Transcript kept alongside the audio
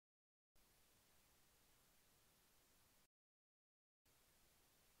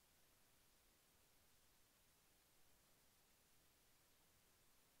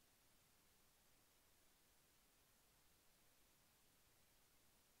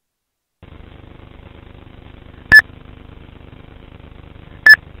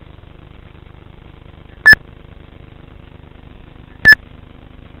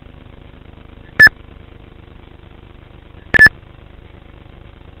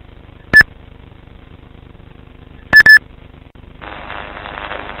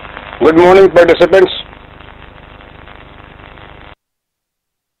Good morning, participants.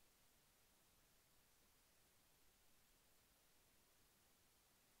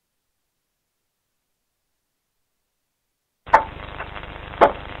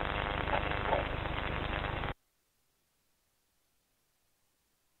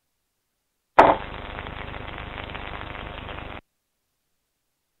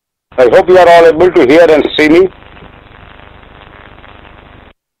 I hope you are all able to hear and see me.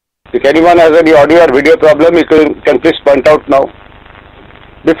 If anyone has any audio or video problem, you can please point out now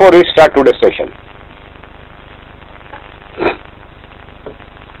before we start today's session.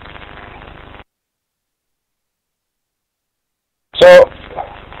 So,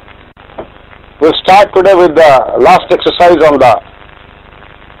 we'll start today with the last exercise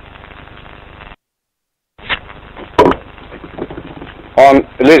on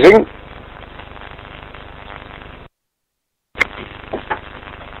leasing.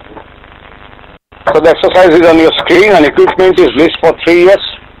 So the exercise is on your screen, and equipment is leased for 3 years.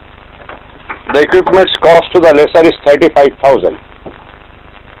 The equipment's cost to the lessor is 35,000.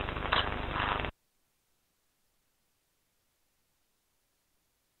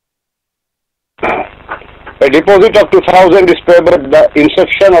 A deposit of 2,000 is payable at the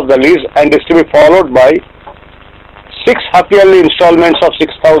inception of the lease and is to be followed by 6 half-yearly installments of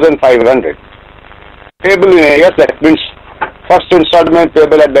 6,500. Payable in a year, that means first installment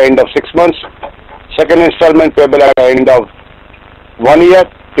payable at the end of 6 months, second installment payable at the end of 1 year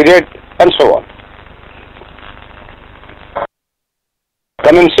period, and so on.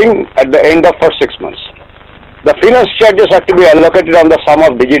 Commencing at the end of first 6 months. The finance charges are to be allocated on the sum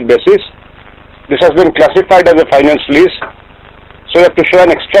of digit basis. This has been classified as a finance lease, so you have to show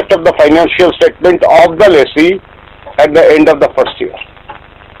an extract of the financial statement of the lessee at the end of the first year.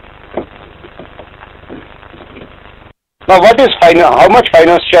 Now, how much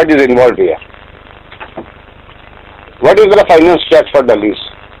finance charge is involved here? What is the finance charge for the lease?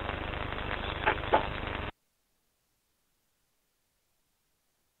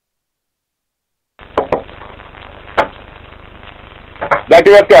 That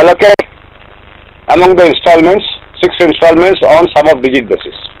you have to allocate among the installments, 6 installments on sum of digit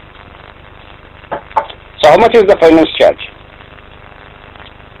basis. So how much is the finance charge?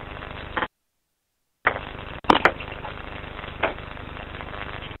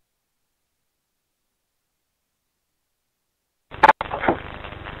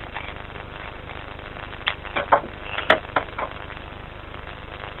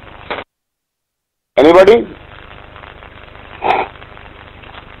 Anybody?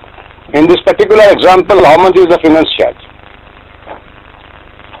 In this particular example, how much is the finance charge?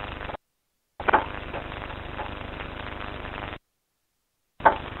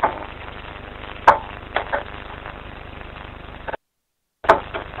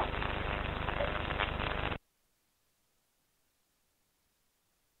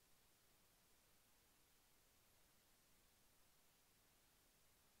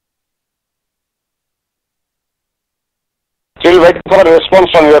 Still waiting for a response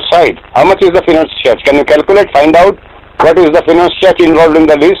from your side. How much is the finance charge? Can you calculate, find out what is the finance charge involved in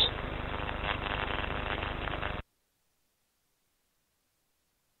the lease?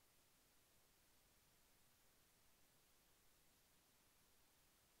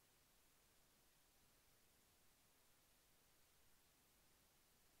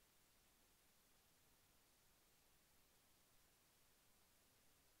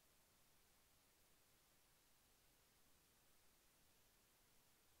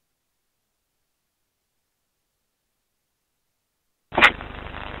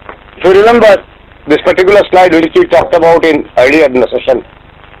 If you remember this particular slide which we talked about earlier in the session,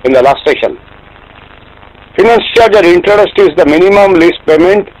 in the last session, finance charge or interest is the minimum lease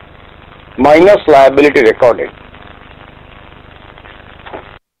payment minus liability recorded.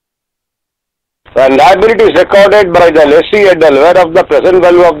 When liability is recorded by the lessee at the level of the present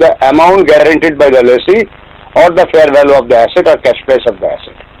value of the amount guaranteed by the lessee or the fair value of the asset or cash price of the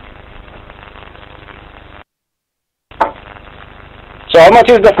asset. So how much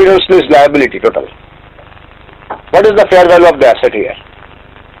is the finance lease liability total? What is the fair value of the asset here?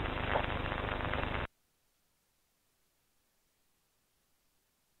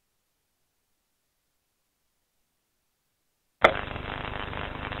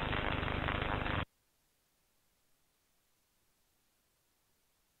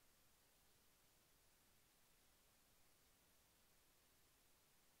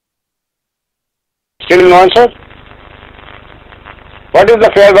 Still no answer? What is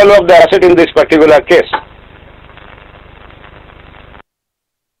the fair value of the asset in this particular case?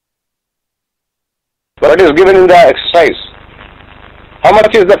 What is given in the exercise? How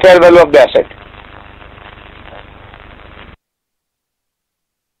much is the fair value of the asset?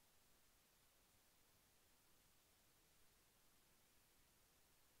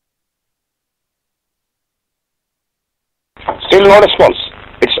 Still no response.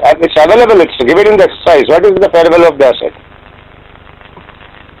 It's available. It's given in the exercise. What is the fair value of the asset?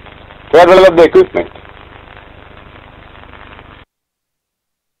 Fair value of the equipment.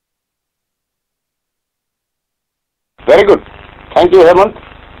 Very good. Thank you, Hemant.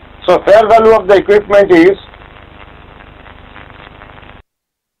 So fair value of the equipment is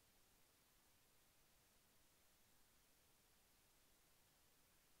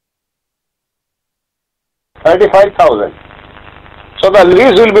 35,000. So the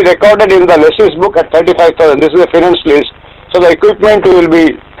lease will be recorded in the lessee's book at 35,000. This is a finance lease. So the equipment will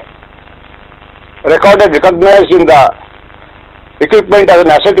be recorded, recognized in the equipment as an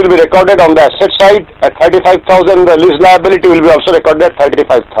asset will be recorded on the asset side at 35,000. The lease liability will be also recorded at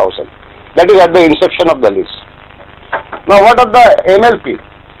 35,000. That is at the inception of the lease. Now what are the MLP?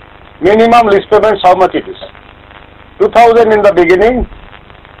 Minimum lease payments, how much it is? 2,000 in the beginning.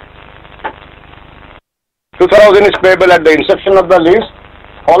 2,000 is payable at the inception of the lease,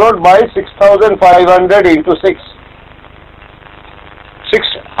 followed by 6,500 into 6. 6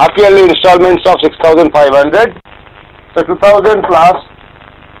 half-yearly installments of 6,500. So 2,000 plus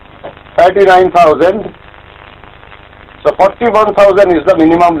 39,000. So 41,000 is the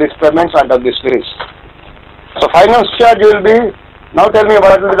minimum lease payments under this lease. So finance charge will be, now tell me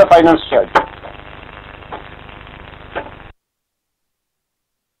what will be the finance charge.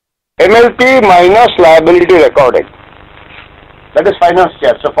 MLP minus liability recorded. That is finance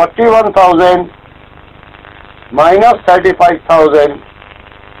charge. So 41,000 minus 35,000,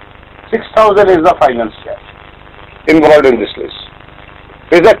 6,000 is the finance charge involved in this lease.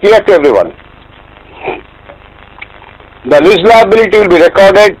 Is that clear to everyone? The lease liability will be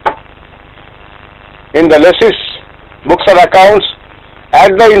recorded in the lessee's books and accounts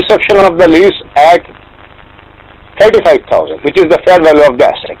at the inception of the lease at 35,000, which is the fair value of the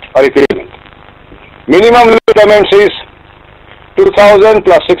asset or equipment. Minimum lease payments is 2,000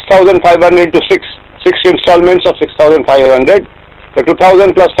 plus 6,500 into 6 installments of 6,500. So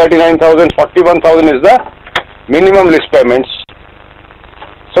 2,000 plus 39,000, 41,000 is the minimum lease payments.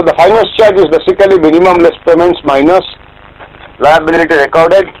 So the finance charge is basically minimum lease payments minus liability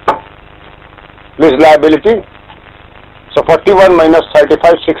recorded, lease liability. So 41 minus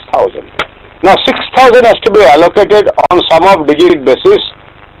 35, 6,000. Now 6,000 has to be allocated on sum of digit basis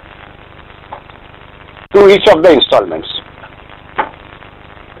to each of the installments.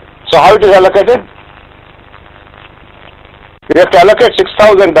 So how it is allocated? We have to allocate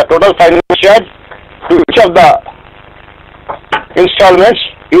 6,000, the total finance charge, to each of the installments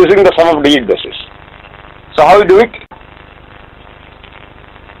using the sum of digit basis. So how we do it?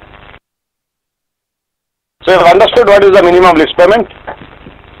 So you have understood what is the minimum lease payment?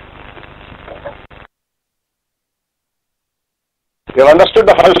 You have understood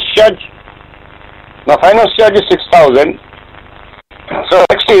the finance charge? Now finance charge is 6,000. So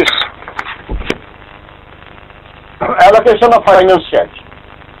next is allocation of finance charge.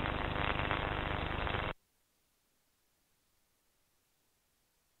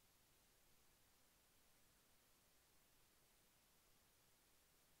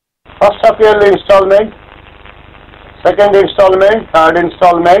 First half-yearly installment, second installment, third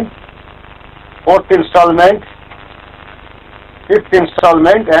installment, fourth installment, fifth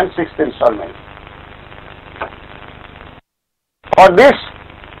installment and sixth installment. For this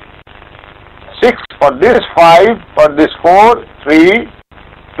 6, for this 5, for this 4, 3,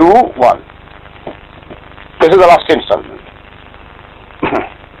 2, 1. This is the last installment.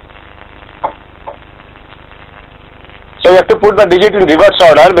 So you have to put the digit in reverse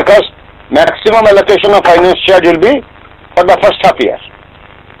order because maximum allocation of finance charge will be for the first half year.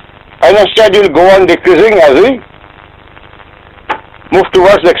 Finance charge will go on decreasing as we move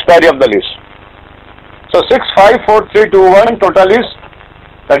towards the expiry of the lease. So 6, 5, 4, 3, 2, 1 total is,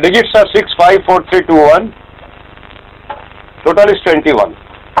 the digits are 6, 5, 4, 3, 2, 1. Total is 21.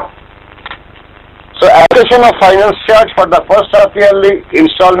 So allocation of finance charge for the first half yearly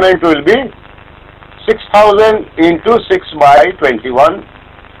installment will be 6,000 into 6 by 21.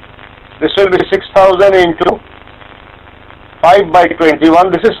 This will be 6,000 into 5 by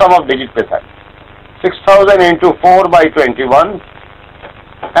 21. This is sum of digit method. 6,000 into 4 by 21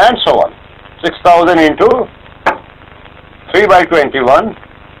 and so on. 6,000 into 3 by 21,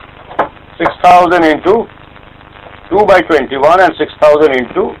 6,000 into 2 by 21 and 6,000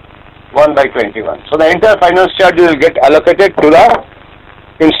 into 1 by 21. So the entire finance charge will get allocated to the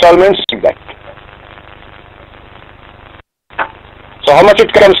installments like that. So So how much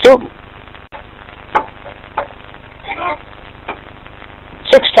it comes to?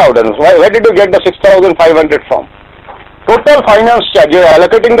 6,000. Where did you get the 6,500 from? Total finance charge. You are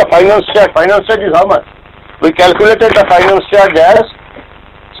allocating the finance charge. Finance charge is how much? We calculated the finance charge as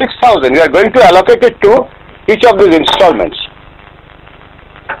 6,000. You are going to allocate it to each of these installments.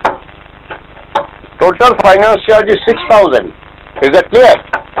 Total finance charge is 6,000. Is that clear?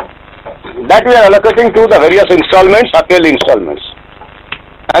 That we are allocating to the various installments, half-yearly installments.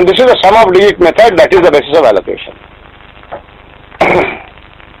 And this is the sum of digit method, that is the basis of allocation.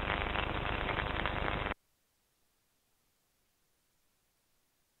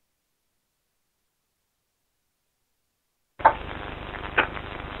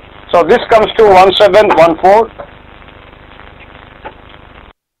 So this comes to 1714.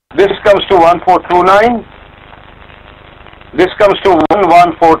 This comes to 1429. This comes to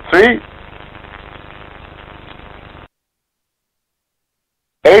 1143.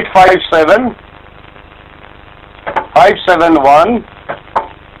 857, 571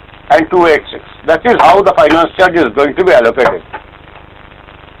 and 286. That is how the finance charge is going to be allocated.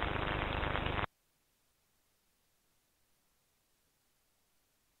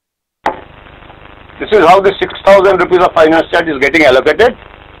 This is how the 6,000 rupees of finance charge is getting allocated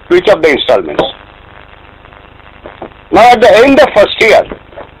to each of the installments. Now at the end of first year,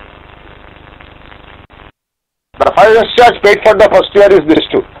 the finance charge paid for the first year is this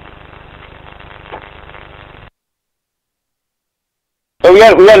too. So we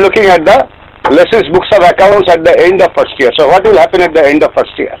are looking at the lessee's books of accounts at the end of first year. So what will happen at the end of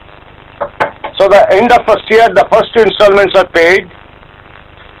first year? So the end of first year, the first two installments are paid.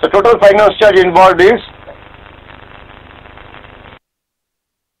 The total finance charge involved is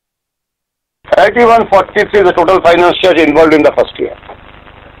 3143, the total finance charge involved in the first year.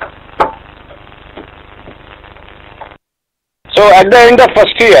 So at the end of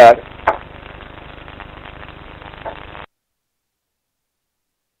first year,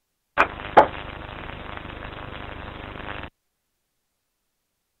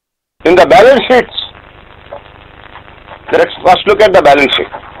 in the balance sheets, let's first look at the balance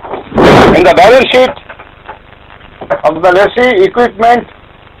sheet. In the balance sheet of the lessee, equipment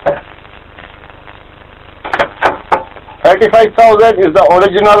 35,000 is the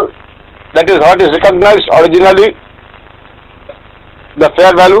original, that is what is recognized originally, the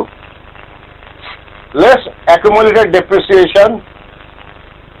fair value, less accumulated depreciation,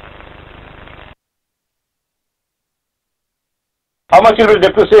 how much will be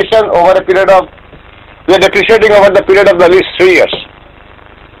depreciation over a period of, we are depreciating over the period of the least 3 years.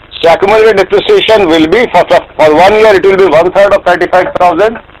 So accumulated depreciation will be, for 1 year it will be 1/3 of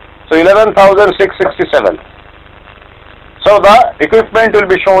 35,000, so 11,667. So the equipment will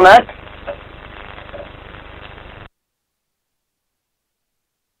be shown at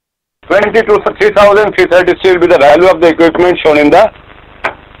 3,333 will be the value of the equipment shown in the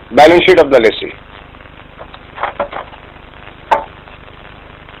balance sheet of the lessee.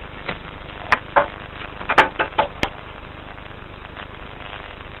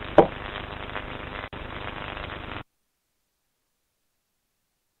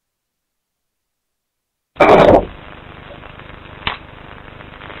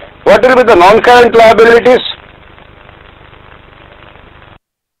 What will be the non-current liabilities?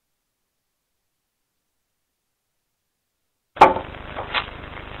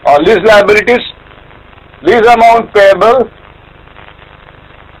 Or lease liabilities? Lease amount payable,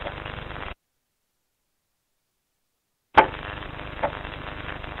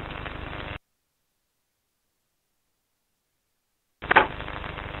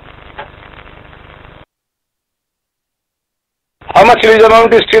 how much lease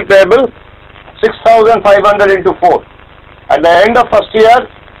amount is still payable? 6,500 into 4. At the end of first year,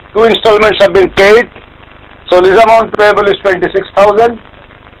 2 installments have been paid. So lease amount payable is 26,000.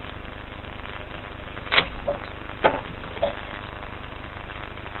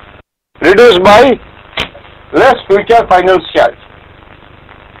 Reduced by less future finance charge.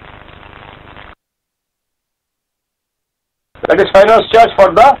 That is finance charge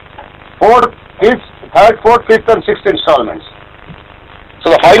for the 4th, 5th, 3rd, 4th, 5th and 6th installments. So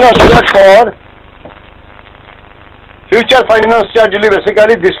the finance charge for future finance charge will be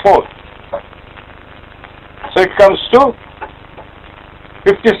basically this 4. So it comes to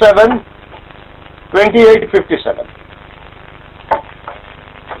 57, 2857.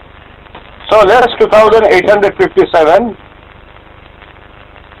 So less 2,857.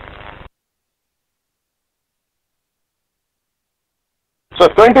 So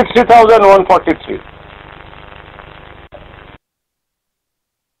 23,143.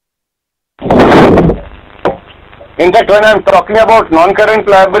 In fact, when I am talking about non-current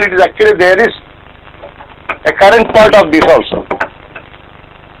liabilities, actually there is a current part of this also.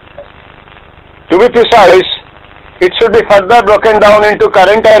 To be precise, it should be further broken down into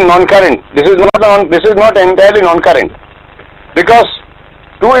current and non-current. This is not entirely non-current, because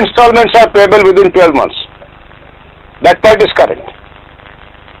 2 installments are payable within 12 months. That part is current.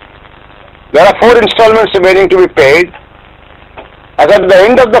 There are 4 installments remaining to be paid. As at the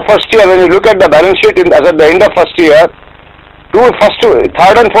end of the first year, when you look at the balance sheet, as at the end of first year,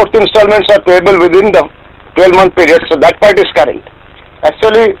 third and fourth installments are payable within the 12-month period, so that part is current.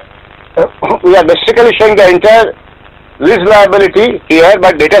 Actually, we are basically showing the entire lease liability here,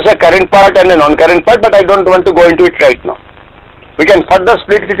 but it has a current part and a non-current part, but I don't want to go into it right now. We can further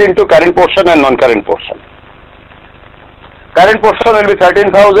split it into current portion and non-current portion. Current portion will be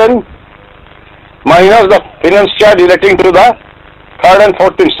 13,000 minus the finance charge relating to the third and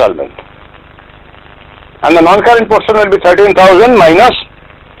fourth installment. And the non-current portion will be 13,000 minus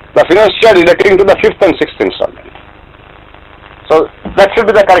the finance charge relating to the fifth and sixth installment. So that should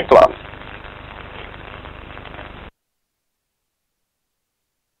be the correct one.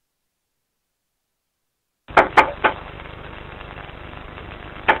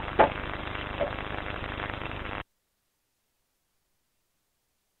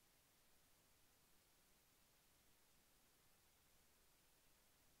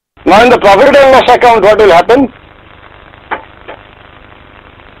 Now in the profit and loss account, what will happen?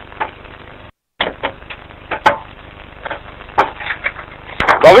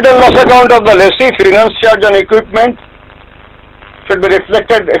 Profit and loss account of the lessee, finance charge on equipment should be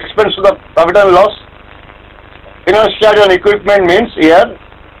reflected expense to the profit and loss. Finance charge on equipment means here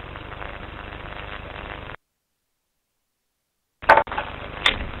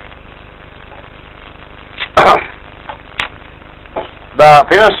the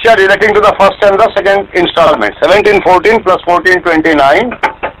finance charge relating to the first and the second installment, 1714 plus 1429.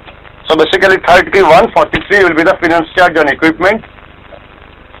 So basically 3143 will be the finance charge on equipment.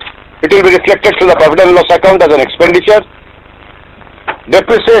 It will be reflected to the profit and loss account as an expenditure.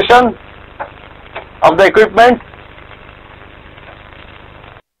 Depreciation of the equipment,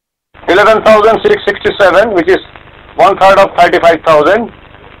 11,667, which is 1/3 of 35,000.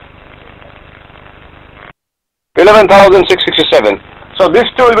 11,667. So these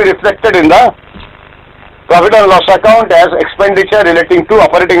two will be reflected in the profit and loss account as expenditure relating to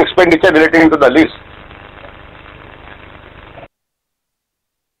operating expenditure relating to the lease.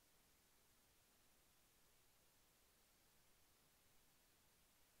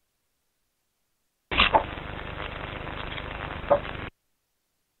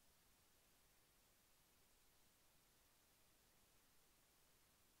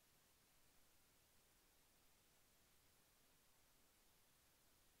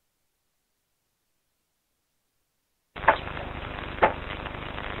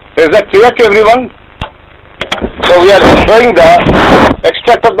 Is that clear to everyone? So we are showing the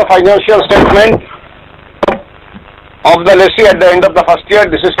extract of the financial statement of the lessee at the end of the first year.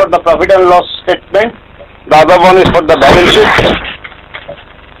 This is for the profit and loss statement. The other one is for the balance sheet.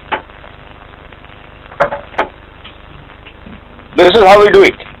 This is how we do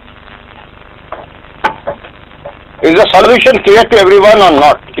it. Is the solution clear to everyone or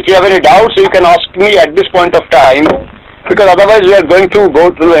not? If you have any doubts, you can ask me at this point of time, because otherwise we are going to go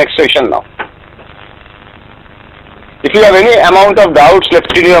to the next session now. If you have any amount of doubts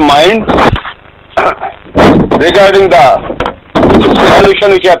left in your mind regarding the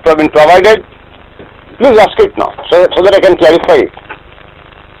solution which have been provided, please ask it now, so that I can clarify it.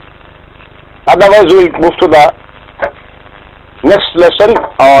 Otherwise we will move to the next lesson,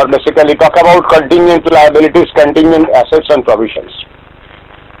 or basically talk about contingent liabilities, contingent assets and provisions.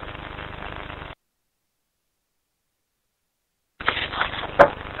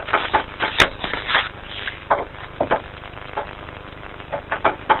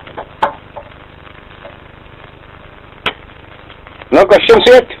 No questions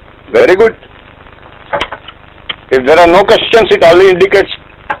yet? Very good. If there are no questions, it only indicates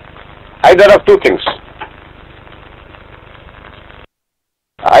either of two things.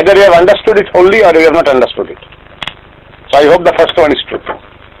 Either you have understood it wholly or you have not understood it. So I hope the first one is true.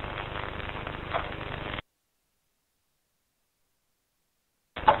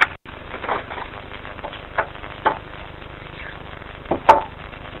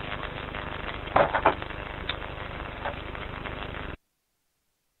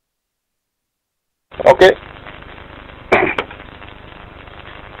 Okay.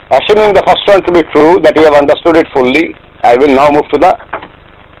 Assuming the first one to be true, that you have understood it fully, I will now move to the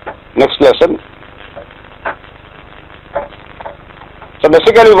next lesson. So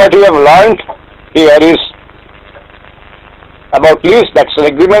basically what we have learned here is about lease, that's an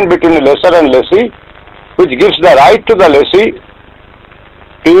agreement between the lessor and lessee, which gives the right to the lessee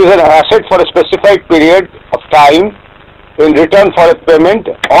to use an asset for a specified period of time in return for a payment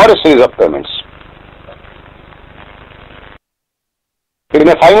or a series of payments. In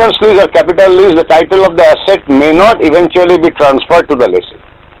a finance lease or capital lease, the title of the asset may not eventually be transferred to the lessee.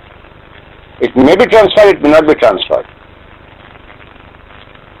 It may be transferred, it may not be transferred.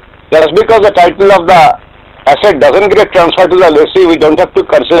 Just because the title of the asset doesn't get transferred to the lessee, we don't have to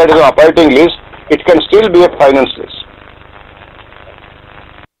consider it as an operating lease. It can still be a finance lease.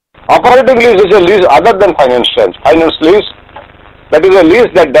 Operating lease is a lease other than finance lease. That is a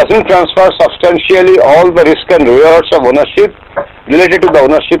lease that doesn't transfer substantially all the risk and rewards of ownership related to the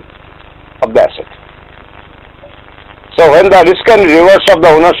ownership of the asset. So when the risk and rewards of the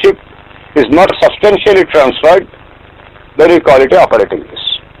ownership is not substantially transferred, then we call it an operating lease.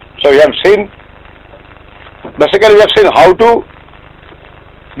 So we have seen how to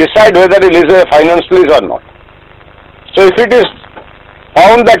decide whether a lease is a finance lease or not. So if it is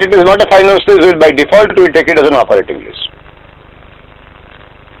found that it is not a finance lease, by default we take it as an operating lease.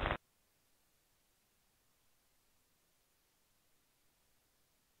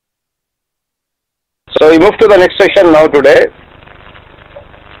 So we move to the next section now today.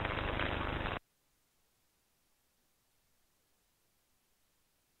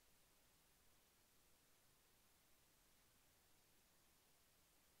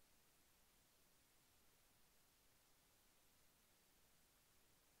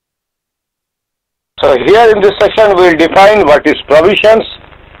 So here in this section we will define what is provisions,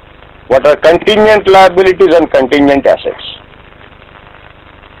 what are contingent liabilities and contingent assets.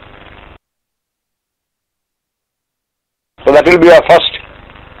 So that will be our first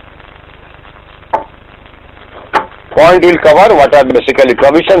point. We'll cover what are basically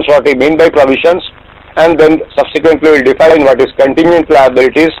provisions, what we mean by provisions, and then subsequently we'll define what is contingent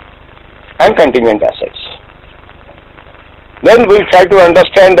liabilities and contingent assets. Then we'll try to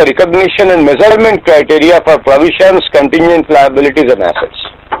understand the recognition and measurement criteria for provisions, contingent liabilities and assets.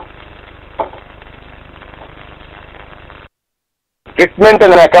 Treatment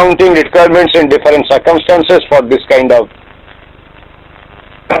and accounting requirements in different circumstances for this kind of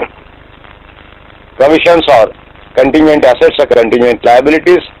provisions or contingent assets or contingent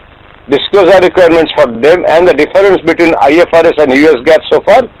liabilities, disclosure requirements for them, and the difference between IFRS and US GAAP so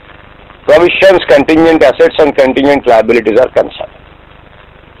far provisions, contingent assets and contingent liabilities are concerned.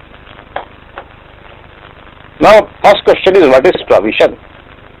 Now first question is, what is provision?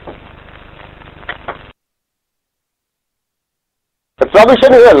 The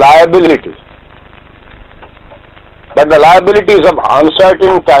provision is a liability, but the liability is of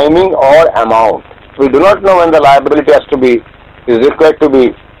uncertain timing or amount. We do not know when the liability is required to be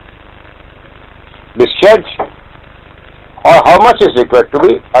discharged, or how much is required to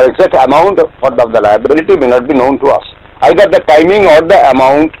be, or exact amount of the liability may not be known to us. Either the timing or the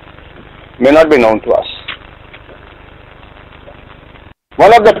amount may not be known to us.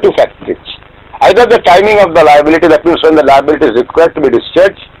 One of the two factors. Either the timing of the liability, that means when the liability is required to be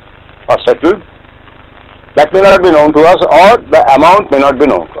discharged or settled, that may not be known to us, or the amount may not be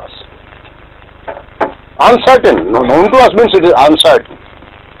known to us. Uncertain. Known to us means it is uncertain.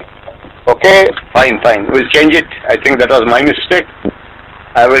 Okay, fine. We'll change it. I think that was my mistake.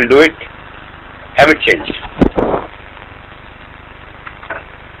 I will do it. Have it changed.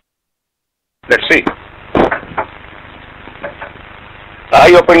 Let's see.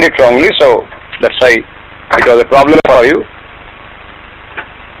 I opened it wrongly, so that's why it was a problem for you.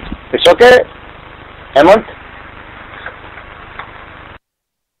 It's okay, Hemant?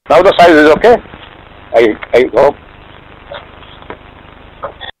 Now the size is okay? I hope.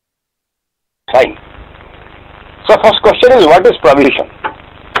 Fine. So first question is, what is provision?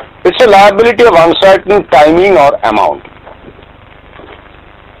 It's a liability of uncertain timing or amount.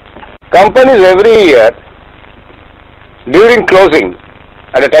 Companies every year, during closing,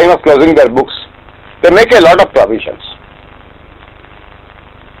 at the time of closing their books, they make a lot of provisions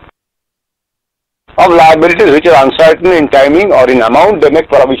of liabilities which are uncertain in timing or in amount. They make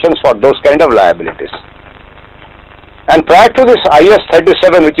provisions for those kind of liabilities. And prior to this IS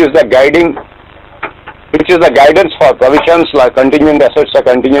 37, which is the guidance for provisions like contingent assets or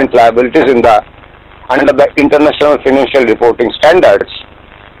contingent liabilities under the International Financial Reporting Standards,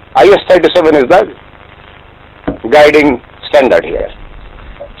 IS 37 is the guiding standard here.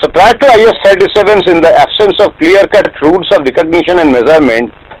 So prior to IS 37, in the absence of clear-cut rules of recognition and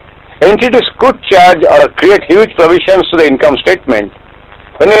measurement, entities could charge or create huge provisions to the income statement.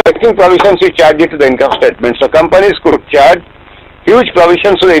 When you are making provisions, you charge it to the income statement. So companies could charge huge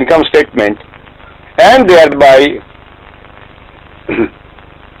provisions to the income statement and thereby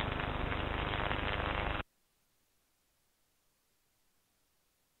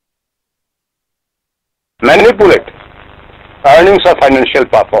manipulate earnings or financial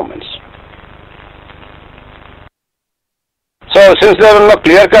performance. So since there are no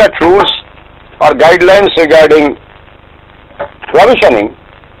clear-cut rules or guidelines regarding provisioning,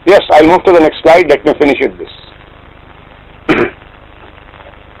 yes, I'll move to the next slide. Let me finish with this.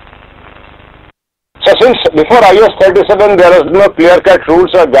 So since before IAS 37 there was no clear-cut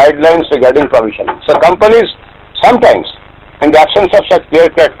rules or guidelines regarding provisioning. So companies sometimes, in the absence of such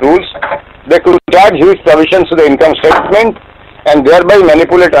clear-cut rules, they could charge huge provisions to the income statement and thereby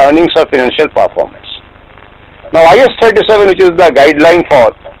manipulate earnings or financial performance. Now IAS 37, which is the guideline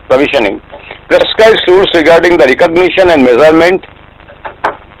for provisioning, prescribes rules regarding the recognition and measurement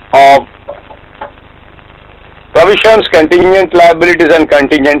of provisions, contingent liabilities and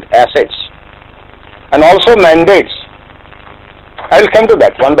contingent assets, and also mandates. I will come to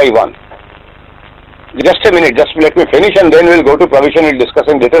that one by one. Just a minute, just let me finish and then we will go to provision. We will discuss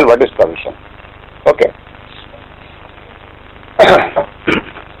in detail what is provision. Okay.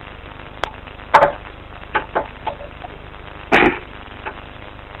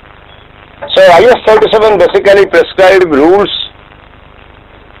 So IAS 37 basically prescribed rules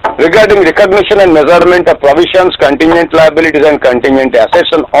regarding recognition and measurement of provisions, contingent liabilities and contingent assets,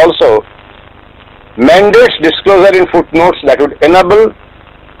 and also mandates disclosure in footnotes that would enable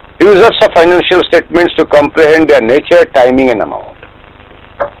users of financial statements to comprehend their nature, timing and amount.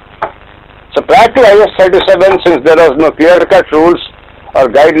 So prior to IAS 37, since there was no clear-cut rules or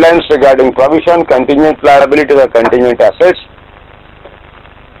guidelines regarding provision, contingent liabilities or contingent assets,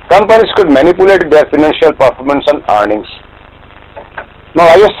 companies could manipulate their financial performance and earnings. Now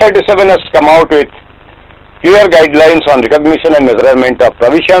IAS 37 has come out with clear guidelines on recognition and measurement of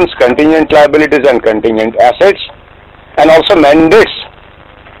provisions, contingent liabilities and contingent assets, and also mandates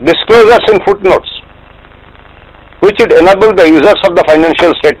disclosures in footnotes, which would enable the users of the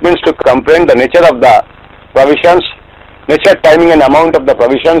financial statements to comprehend the nature of the provisions, nature, timing and amount of the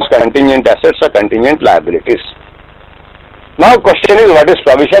provisions, contingent assets or contingent liabilities. Now question is, what is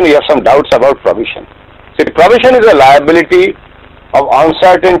provision? We have some doubts about provision. See, provision is a liability of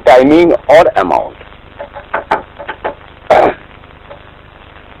uncertain timing or amount.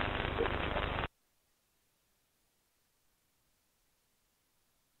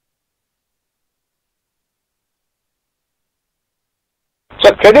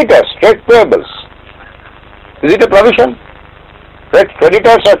 So creditors, trade payables, is it a provision?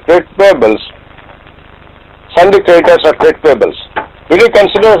 Creditors or trade payables, sundry creditors or trade payables, will you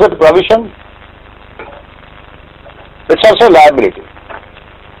consider as a provision? It's also liability.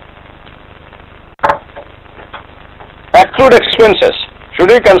 Accrued expenses, should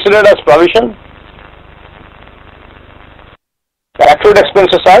we consider as provision? The accrued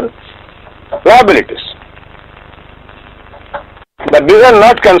expenses are liabilities. But these are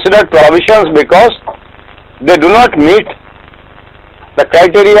not considered provisions because they do not meet the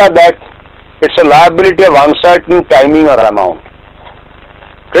criteria that it's a liability of uncertain timing or amount.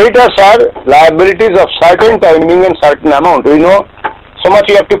 Creditors are liabilities of certain timing and certain amount. We know so much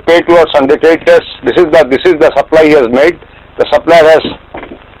you have to pay towards sundry creditors. This is the supply he has made. The supplier has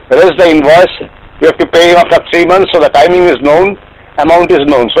raised the invoice. You have to pay him after 3 months, so the timing is known, amount is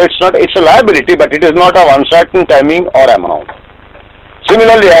known. So it's a liability, but it is not of uncertain timing or amount.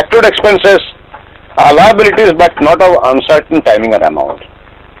 Similarly, accrued expenses are liabilities, but not of uncertain timing or amount.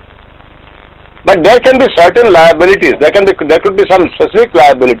 But there can be certain liabilities. There could be some specific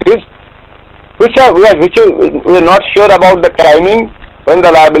liabilities which we are not sure about the timing when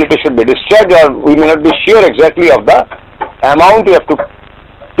the liability should be discharged, or we may not be sure exactly of the amount you have to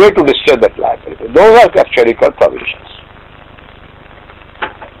pay to discharge that liability. Those are actually called provisions.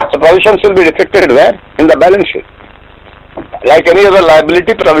 So provisions will be reflected where? In the balance sheet. Like any other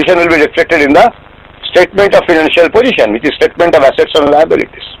liability, provision will be reflected in the statement of financial position, which is statement of assets and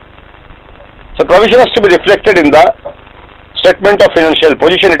liabilities. So provision has to be reflected in the statement of financial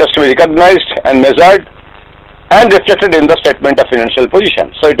position. It has to be recognized and measured and reflected in the statement of financial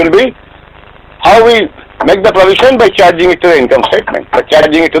position. So it will be how we make the provision by charging it to the income statement, by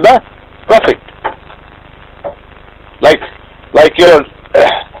charging it to the profit. Like your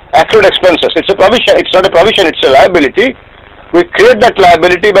accrued expenses, it's a provision. It's not a provision, it's a liability. We create that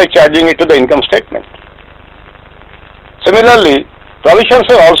liability by charging it to the income statement. Similarly, provisions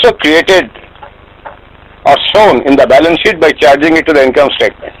are also created or shown in the balance sheet by charging it to the income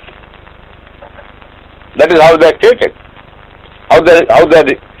statement. That is how they are created, how they are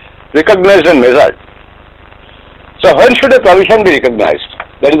recognized and measured. So when should a provision be recognized?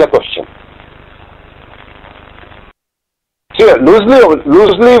 That is the question. See,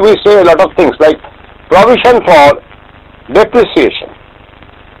 loosely we say a lot of things like provision for depreciation,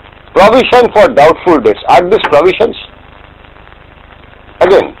 provision for doubtful debts. Are these provisions?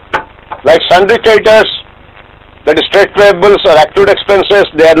 Again, like sundry creditors, that is trade payables or accrued expenses,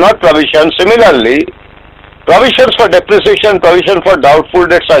 they are not provisions. Similarly, provisions for depreciation, provision for doubtful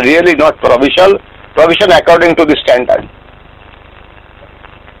debts are really not provision according to the standard.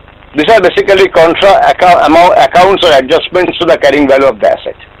 These are basically contra accounts or adjustments to the carrying value of the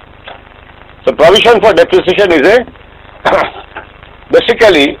asset. So provision for depreciation is a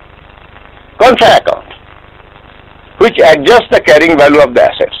basically contra account which adjusts the carrying value of the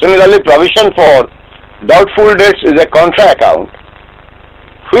asset. Similarly, provision for doubtful debts is a contra account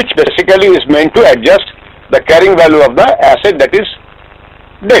which basically is meant to adjust the carrying value of the asset, that is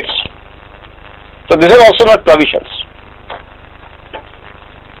debts. So these are also not provisions.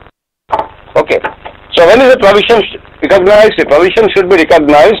 Okay. So when is a provision recognized? A provision should be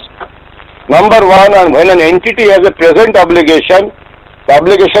recognized, number one, and when an entity has a present obligation, the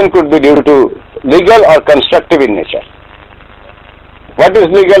obligation could be due to legal or constructive in nature. What is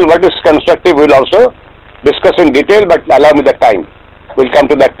legal, what is constructive, we'll also discuss in detail, but allow me the time. We'll come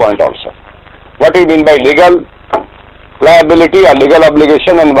to that point also. What do you mean by legal liability or legal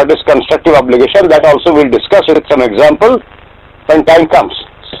obligation, and what is constructive obligation, that also we'll discuss with some example when time comes.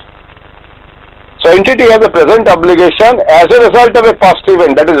 So entity has a present obligation as a result of a past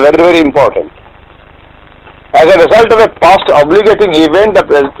event. That is very, very important. As a result of a past obligating event, the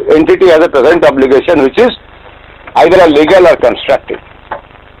entity has a present obligation which is either a legal or constructive.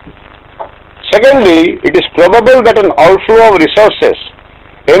 Secondly, it is probable that an outflow of resources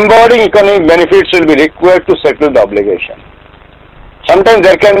embodying economic benefits will be required to settle the obligation. Sometimes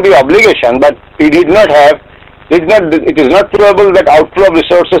there can be obligation, but it is not probable that outflow of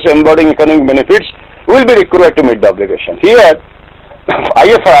resources embodying economic benefits will be required to meet the obligation. Here,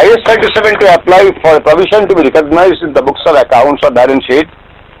 for IS 37 to apply for a provision to be recognized in the books of accounts or balance sheet,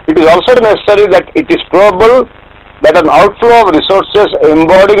 it is also necessary that it is probable that an outflow of resources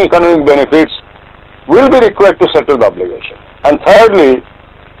embodying economic benefits will be required to settle the obligation. And thirdly,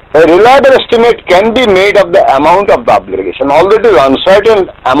 a reliable estimate can be made of the amount of the obligation. Although it is uncertain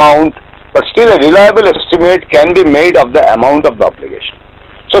amount, but still a reliable estimate can be made of the amount of the obligation.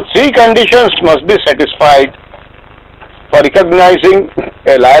 So three conditions must be satisfied for recognizing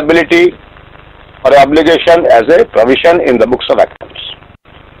a liability or obligation as a provision in the books of accounts.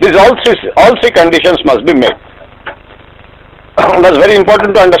 These all three conditions must be met. That's very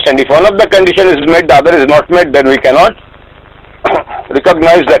important to understand. If one of the conditions is met, the other is not met, then we cannot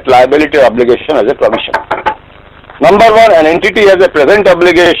recognize that liability or obligation as a provision. Number one, an entity has a present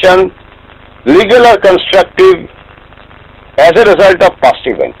obligation, legal or constructive, as a result of past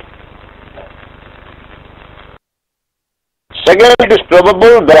event. Second, it is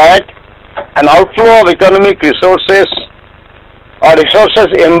probable that an outflow of economic resources or resources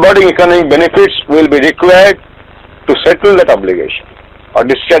embodying economic benefits will be required to settle that obligation or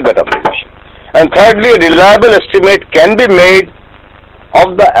discharge that obligation. And thirdly, a reliable estimate can be made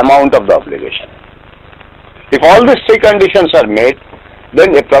of the amount of the obligation. If all these three conditions are met,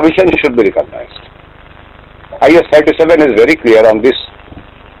 then a provision should be recognized. IS 37 is very clear on this.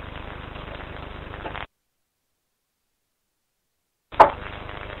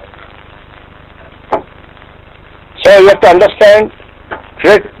 So you have to understand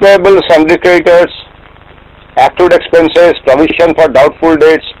trade payables, sundry creditors, accrued expenses, provision for doubtful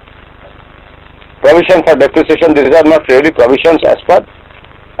debts, provision for depreciation. These are not really provisions as per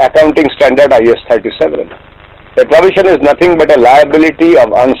accounting standard IS 37. A provision is nothing but a liability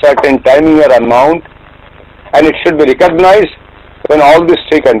of uncertain timing or amount, and it should be recognized when all these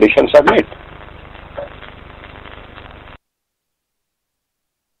three conditions are met.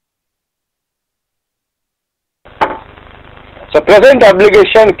 So present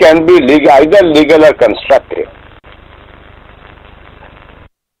obligation can be either legal or constructive.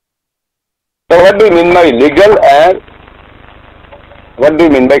 So what do you mean by legal and what do you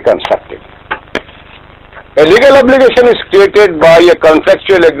mean by constructive? A legal obligation is created by a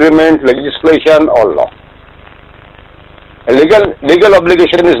contractual agreement, legislation or law. A legal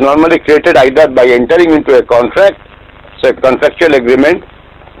obligation is normally created either by entering into a contract, so a contractual agreement,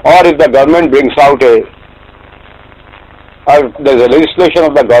 or if the government brings out or there is a legislation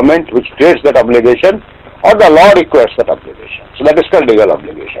of the government which creates that obligation, or the law requires that obligation. So that is called legal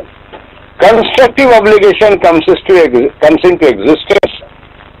obligation. Constructive obligation comes into existence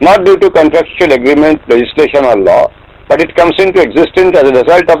not due to contractual agreement, legislation or law, but it comes into existence as a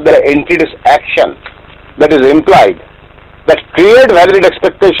result of the entity's action that is implied, that create valid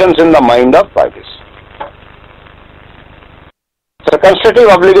expectations in the mind of parties. So constructive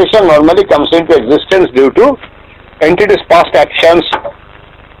obligation normally comes into existence due to entities' past actions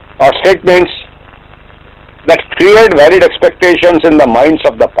or statements that create varied expectations in the minds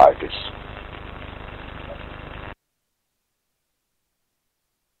of the parties.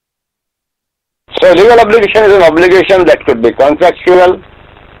 So legal obligation is an obligation that could be contractual.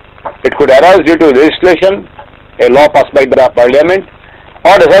 It could arise due to legislation, a law passed by the parliament,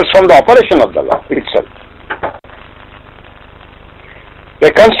 or results from the operation of the law itself. A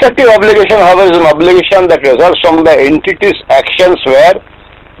constructive obligation, however, is an obligation that results from the entity's actions where,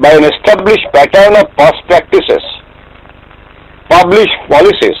 by an established pattern of past practices, published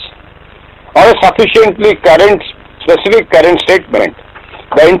policies, or a sufficiently specific current statement,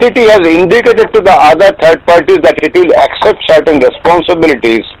 the entity has indicated to the other third parties that it will accept certain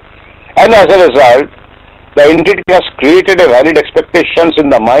responsibilities, and as a result, the entity has created a valid expectations in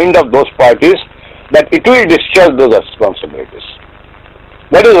the mind of those parties that it will discharge those responsibilities.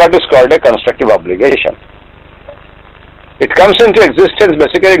 That is what is called a constructive obligation. It comes into existence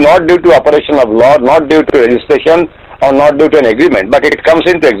basically not due to operation of law, not due to legislation, or not due to an agreement, but it comes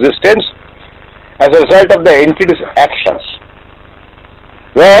into existence as a result of the entity's actions,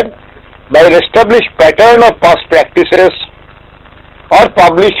 where by an established pattern of past practices or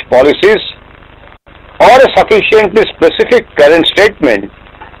published policies or a sufficiently specific current statement,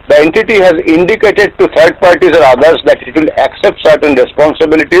 the entity has indicated to third parties or others that it will accept certain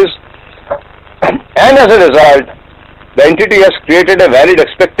responsibilities, and as a result, the entity has created a valid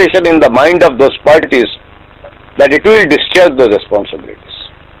expectation in the mind of those parties that it will discharge those responsibilities.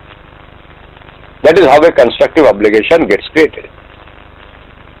 That is how a constructive obligation gets created.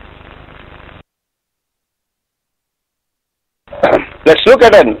 Let's look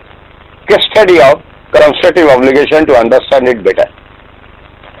at a case study of constructive obligation to understand it better.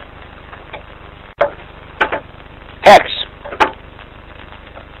 Facts.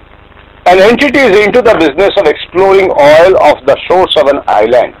 An entity is into the business of exploring oil off the shores of an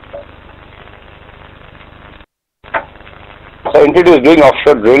island. So entity is doing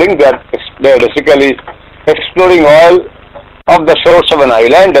offshore drilling. They are basically exploring oil off the shores of an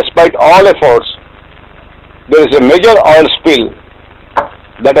island. Despite all efforts, there is a major oil spill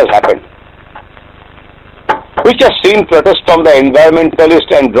that has happened, which has seen protests from the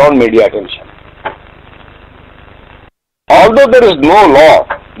environmentalists and drawn media attention. Although there is no law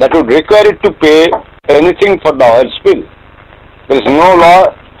that would require it to pay anything for the oil spill, there is no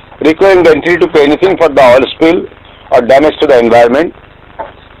law requiring the entity to pay anything for the oil spill or damage to the environment.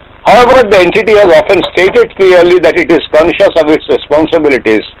 However, the entity has often stated clearly that it is conscious of its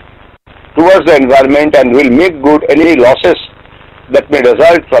responsibilities towards the environment and will make good any losses that may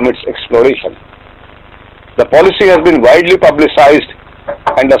result from its exploration. The policy has been widely publicized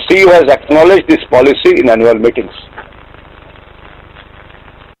and the CEO has acknowledged this policy in annual meetings.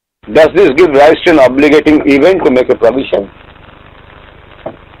 Does this give rise to an obligating event to make a provision?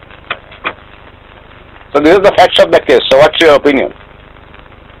 So this is the facts of the case. So what's your opinion?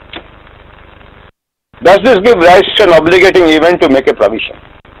 Does this give rise to an obligating event to make a provision?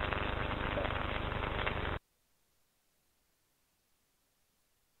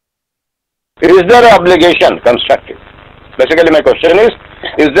 Is there an obligation constructive? Basically my question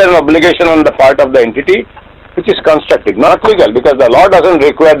is there an obligation on the part of the entity which is constructive, not legal, because the law doesn't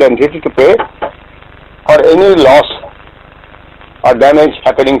require the entity to pay for any loss or damage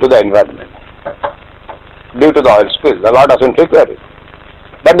happening to the environment due to the oil spill. The law doesn't require it.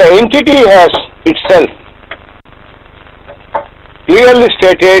 But the entity has itself clearly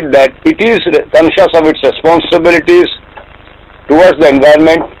stated that it is conscious of its responsibilities towards the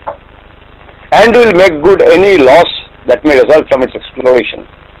environment and will make good any loss that may result from its exploration.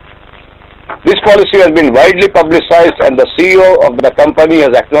 This policy has been widely publicized and the CEO of the company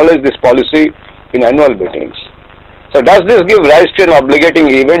has acknowledged this policy in annual meetings. So does this give rise to an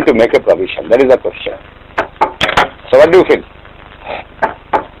obligating event to make a provision? That is the question. So what do you feel?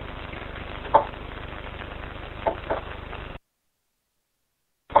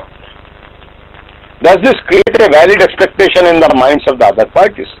 Does this create a valid expectation in the minds of the other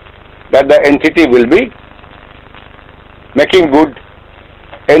parties that the entity will be making good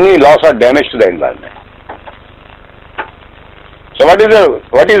any loss or damage to the environment? So what is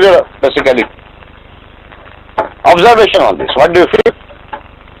your basically observation on this? What do you feel?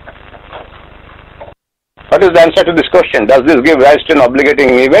 What is the answer to this question? Does this give rise to an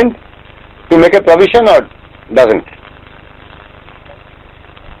obligating event to make a provision or doesn't?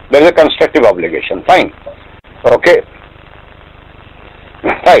 There is a constructive obligation. Fine. Okay.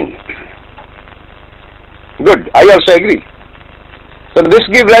 Fine. Good. I also agree. So this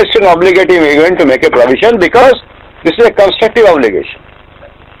gives rise to an obligating event to make a provision because This is a constructive obligation.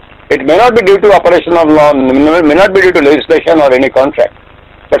 It may not be due to operation of law, may not be due to legislation or any contract,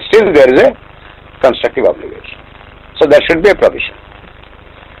 but still there is a constructive obligation. So there should be a provision.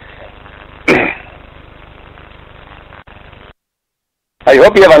 I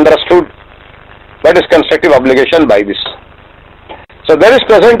hope you have understood what is constructive obligation by this. So there is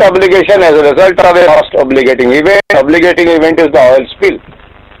present obligation as a result of a past obligating event. Obligating event is the oil spill.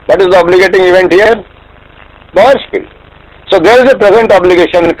 What is the obligating event here? The oil spill. So there is a present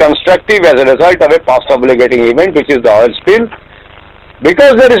obligation constructive as a result of a past obligating event, which is the oil spill.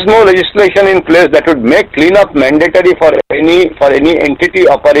 Because there is no legislation in place that would make cleanup mandatory for any entity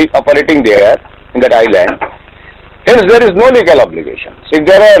operating there in that island, hence there is no legal obligation. So if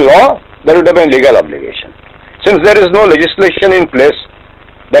there are law, there would have been legal obligation. Since there is no legislation in place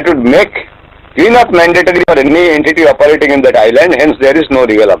that would make cleanup mandatory for any entity operating in that island, hence there is no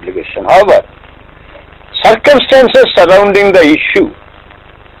legal obligation. However, circumstances surrounding the issue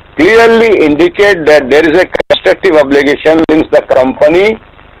clearly indicate that there is a constructive obligation, since the company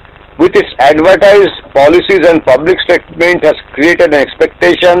with its advertised policies and public statement has created an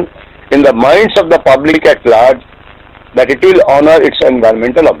expectation in the minds of the public at large that it will honor its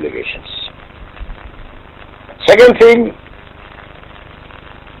environmental obligations. Second thing,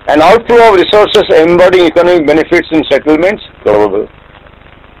 an outflow of resources embodying economic benefits in settlements probable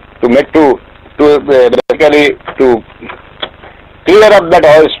basically to clear up that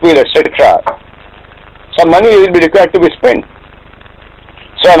oil spill, etc. Some money will be required to be spent.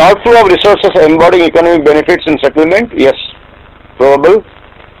 So an outflow of resources embodying economic benefits in settlement, yes, probable.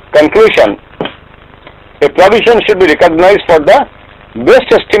 Conclusion, a provision should be recognized for the best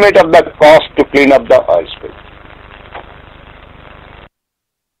estimate of the cost to clean up the oil spill.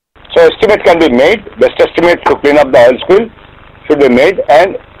 So estimate can be made, best estimate to clean up the oil spill should be made,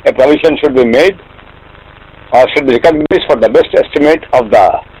 and a provision should be made or should be recognized for the best estimate of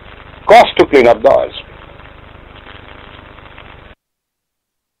the cost to clean up the oil spill.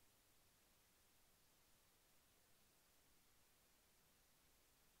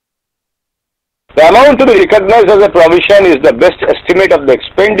 The amount to be recognized as a provision is the best estimate of the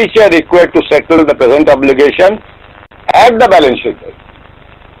expenditure required to settle the present obligation at the balance sheet date.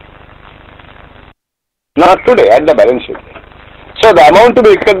 Not today, at the balance sheet date. So the amount to be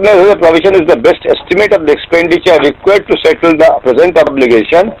recognized as a provision is the best estimate of the expenditure required to settle the present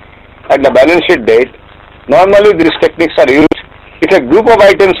obligation at the balance sheet date. Normally these techniques are used if a group of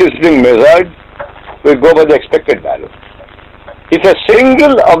items is being measured, we go by the expected value. If a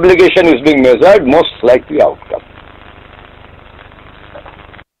single obligation is being measured, most likely outcome.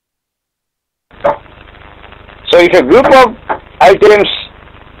 So if a group of items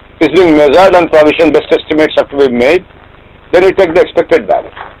is being measured and provision best estimates have to be made, then we take the expected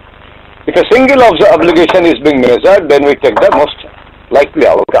value. If a single obligation is being measured, then we take the most likely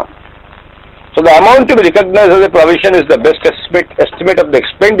outcome. So the amount to be recognized as a provision is the best estimate of the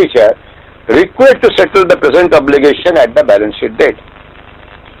expenditure required to settle the present obligation at the balance sheet date.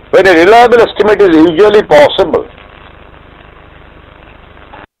 When a reliable estimate is usually possible,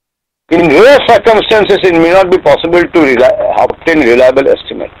 in rare circumstances it may not be possible to obtain reliable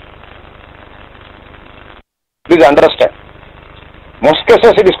estimate. Please understand. Most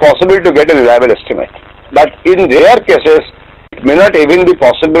cases it is possible to get a reliable estimate, but in rare cases it may not even be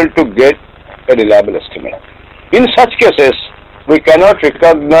possible to get a reliable estimate. In such cases, we cannot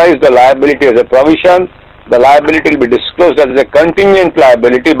recognize the liability as a provision. The liability will be disclosed as a contingent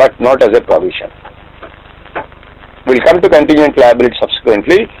liability but not as a provision. We will come to contingent liability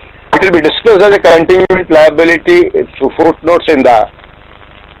subsequently. It will be disclosed as a contingent liability through footnotes in the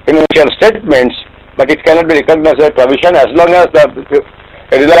financial statements, but it cannot be recognized as a provision as long as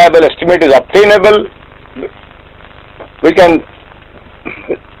a reliable estimate is obtainable. We can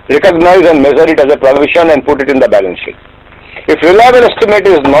recognize and measure it as a provision and put it in the balance sheet. If reliable estimate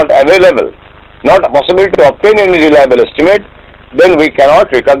is not available, not possible to obtain any reliable estimate, then we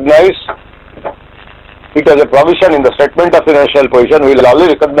cannot recognize it as a provision in the statement of financial position. We will only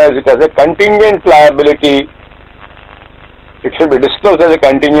recognize it as a contingent liability. It should be disclosed as a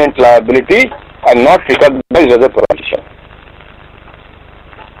contingent liability and not recognized as a provision.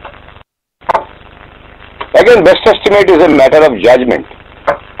 Again, best estimate is a matter of judgment.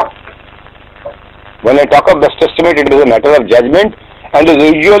 When I talk of best estimate, it is a matter of judgment and is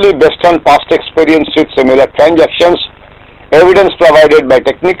usually based on past experience with similar transactions, evidence provided by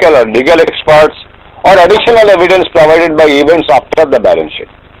technical or legal experts, or additional evidence provided by events after the balance sheet.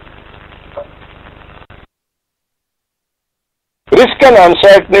 Risk and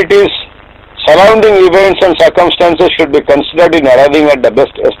uncertainties surrounding events and circumstances should be considered in arriving at the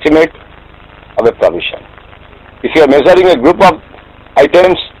best estimate of a provision. If you are measuring a group of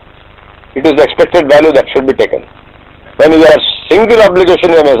items, it is the expected value that should be taken. When you are single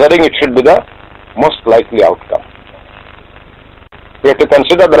obligation you are measuring, it should be the most likely outcome. We have to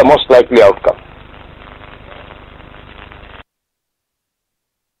consider the most likely outcome.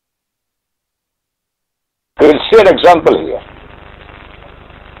 We will see an example here.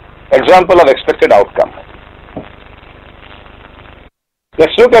 Example of expected outcome.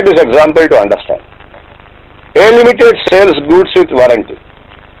 Let's look at this example to understand. A Limited sells goods with warranty.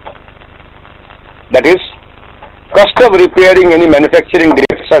 That is, cost of repairing any manufacturing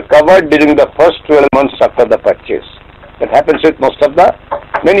defects are covered during the first 12 months after the purchase. That happens with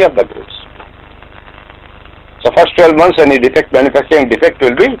many of the goods. So first 12 months any manufacturing defect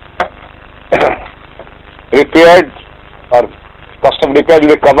will be repaired, or cost of repair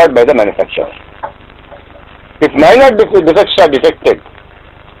will be covered by the manufacturer. If minor defects are detected,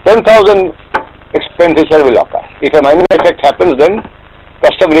 10,000 expenditure will occur. If a minor defect happens, then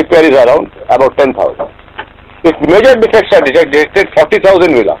cost of repair is around about 10,000. If major defects are detected,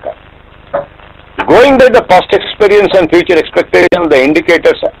 40,000 will occur. Going by the past experience and future expectation, the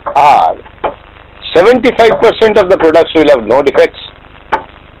indicators are 75% of the products will have no defects,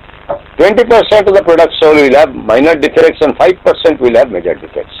 20% of the products sold will have minor defects, and 5% will have major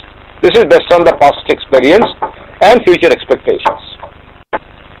defects. This is based on the past experience and future expectations.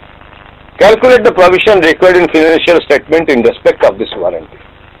 Calculate the provision required in financial statement in respect of this warranty.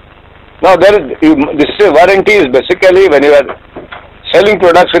 Now, this warranty is basically when you are selling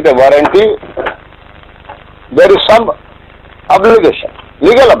products with a warranty, there is some obligation,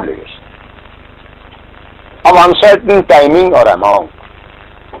 legal obligation of uncertain timing or amount.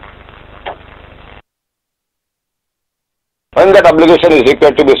 When that obligation is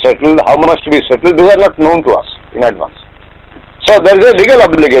required to be settled, how much to be settled, these are not known to us in advance. So there is a legal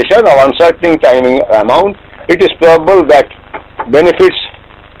obligation of uncertain timing or amount. It is probable that benefits,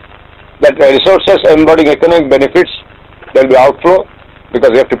 that resources embodying economic benefits, there will be outflow because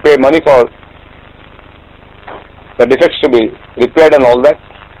you have to pay money for the defects to be repaired and all that.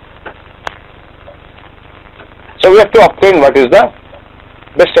 So we have to obtain what is the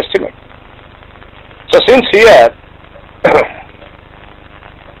best estimate. So since here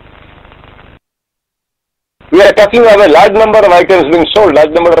we are talking of a large number of items being sold, large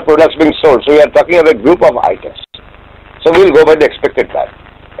number of products being sold, so we are talking of a group of items. So we will go by the expected value,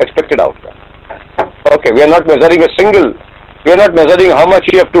 expected outcome. Okay, we are not measuring how much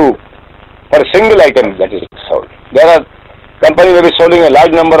you have to for a single item that is sold. There are company may be selling a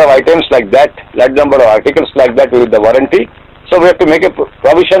large number of items like that, large number of articles like that with the warranty. So we have to make a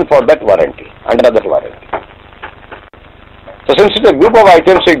provision for that warranty, under that warranty. So since it's a group of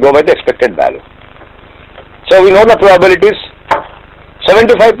items, we go by the expected value. So we know the probabilities.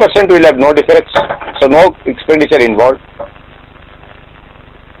 75% will have no defects, so no expenditure involved.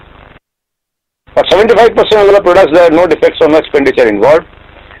 For 75% of the products, there are no defects or no expenditure involved.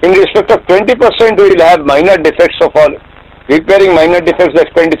 In respect of 20%, we will have minor defects. So for repairing minor defects, the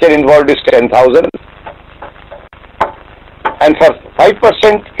expenditure involved is 10,000. And for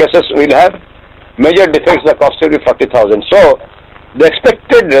 5% cases, we will have major defects, the cost will be 40,000. So the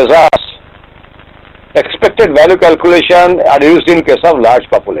expected results, expected value calculation are used in case of large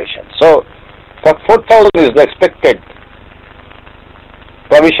population. So for 4,000 is the expected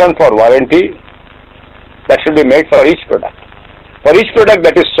provision for warranty that should be made for each product. For each product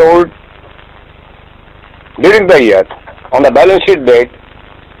that is sold during the year, on the balance sheet date,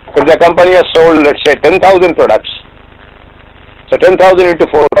 if the company has sold, let's say, 10,000 products, so 10,000 into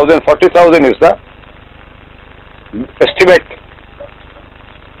 4,000, 40,000 is the estimate,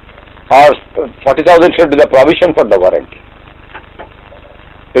 or 40,000 should be the provision for the warranty.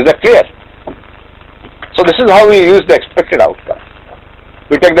 Is that clear? So this is how we use the expected outcome.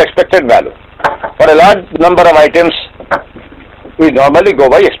 We take the expected value. For a large number of items, we normally go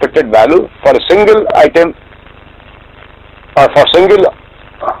by expected value. For a single item or for single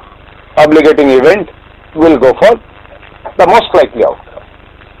obligating event, we will go for the most likely outcome.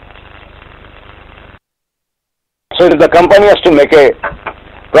 So if the company has to make a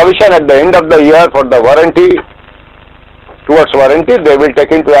provision at the end of the year for the warranty, towards warranty, they will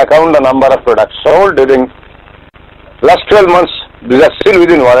take into account the number of products sold during last 12 months. These are still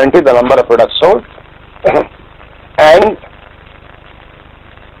within warranty, the number of products sold, and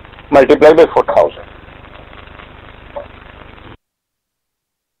multiply by 4,000.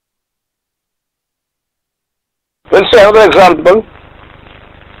 We'll see another example.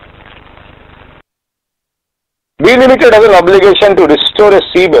 B Limited has an obligation to restore a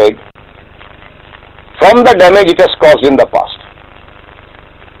sea bag from the damage it has caused in the past.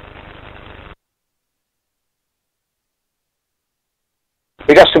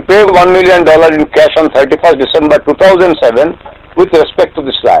 it has to pay $1 million in cash on 31st December 2007 with respect to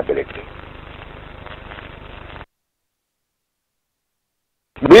this liability.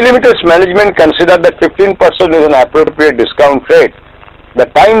 B Limited's management considered that 15% is an appropriate discount rate. The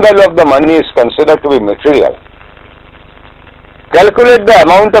time value of the money is considered to be material. Calculate the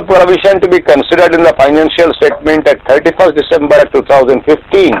amount of provision to be considered in the financial statement at 31st December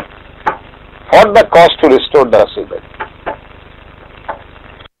 2015 for the cost to restore the receivable.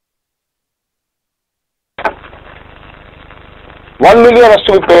 $1 million has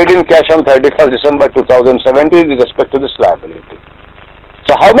to be paid in cash on 31st December 2017 with respect to this liability.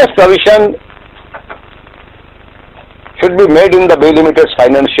 So how much provision should be made in the B Limited's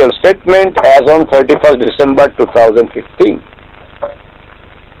financial statement as on 31st December 2015?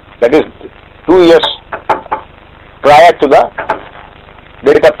 That is 2 years prior to the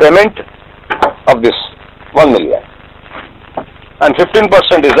date of payment of this 1 million. And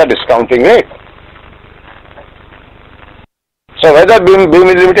 15% is the discounting rate. So whether B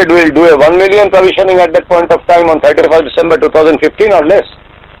Limited will do a 1 million provisioning at that point of time on 31st December 2015 or less.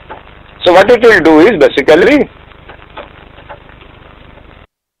 So what it will do is basically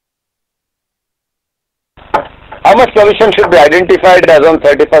how much provision should be identified as on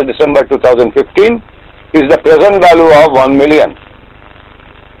 31st December 2015 is the present value of 1 million,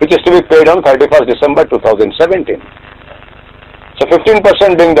 which is to be paid on 31st December 2017. So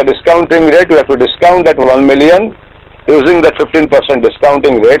 15% being the discounting rate, we have to discount that 1 million using the 15%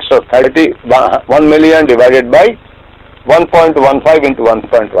 discounting rate. So 1 million divided by 1.15 into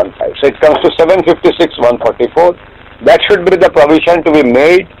 1.15. So it comes to 756,144. That should be the provision to be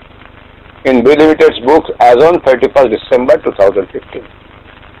made in B Limited's books as on 31st December 2015.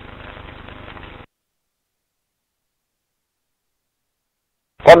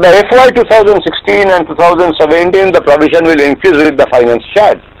 For the FY 2016 and 2017, the provision will increase with the finance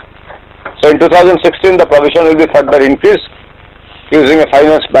charge. So in 2016, the provision will be further increased using a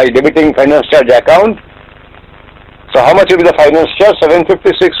finance by debiting finance charge account. So how much will be the finance charge?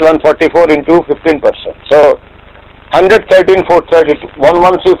 756,144 into 15%. So 113,432,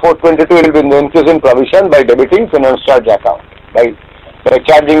 113,422 will be the increase in provision by debiting finance charge account, by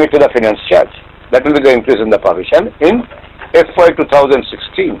charging it to the finance charge. That will be the increase in the provision in FY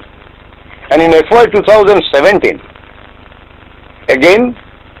 2016. And in FY 2017, again,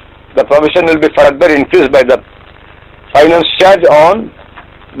 the provision will be further increased by the finance charge on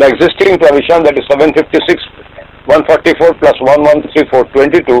the existing provision, that is 756,144 plus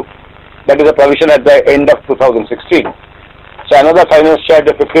 113,422. That is the provision at the end of 2016. So another finance charge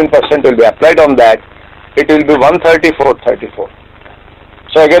of 15% will be applied on that. It will be 134,34.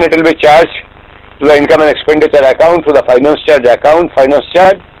 So again it will be charged to the income and expenditure account, to the finance charge account, finance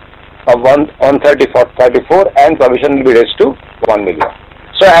charge of 134,34, and provision will be raised to 1 million.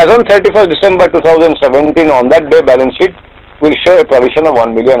 So as on 31st December 2017, on that day balance sheet will show a provision of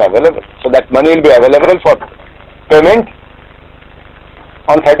 1 million available. So that money will be available for payment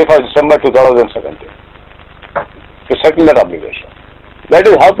on 31st December 2017 to settle that obligation. That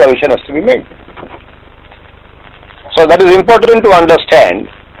is how provision has to be made. So that is important to understand.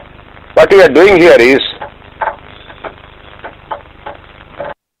 What we are doing here is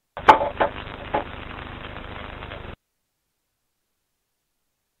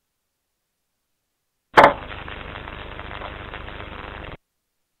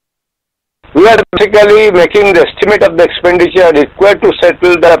we are basically making the estimate of the expenditure required to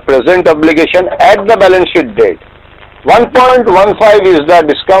settle the present obligation at the balance sheet date. 1.15 is the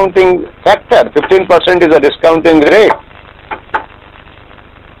discounting factor, 15% is the discounting rate.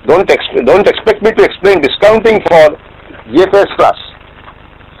 Don't expect me to explain discounting for GFAS class.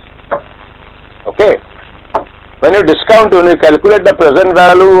 Okay. When you discount, when you calculate the present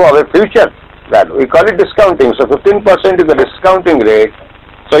value of a future value, we call it discounting. So 15% is the discounting rate.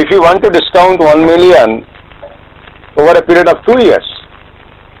 So if you want to discount 1 million over a period of 2 years,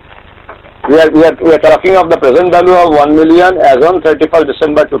 we are talking of the present value of 1 million as on 31st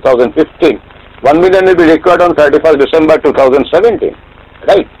December 2015. 1 million will be required on 31st December 2017.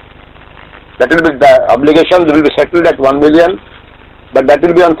 Right? That will be the obligation will be settled at 1 million, but that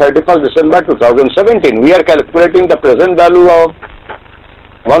will be on 31st December 2017. We are calculating the present value of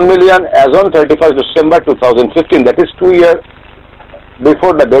 1 million as on 31st December 2015. That is 2 years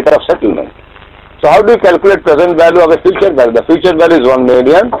before the date of settlement. So how do you calculate present value of a future value? The future value is 1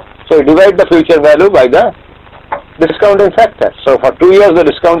 million. So you divide the future value by the discounting factor. So for 2 years the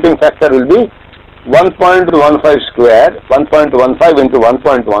discounting factor will be 1.15 square, 1.15 into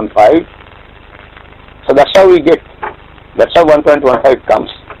 1.15. So that's how we get, that's how 1.15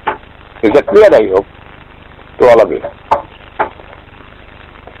 comes. Is that clear, I hope, to all of you?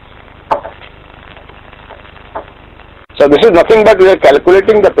 So this is nothing but we are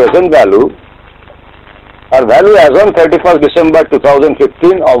calculating the present value or value as on 31st December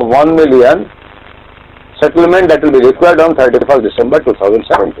 2015 of 1 million settlement that will be required on 31st December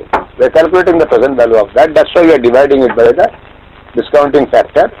 2017. We are calculating the present value of that. That's why we are dividing it by the discounting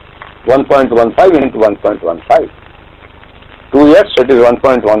factor 1.15 into 1.15. 2 years, so it is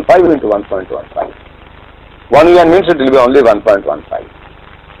 1.15 into 1.15. 1 year means it will be only 1.15.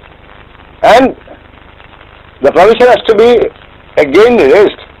 And the provision has to be again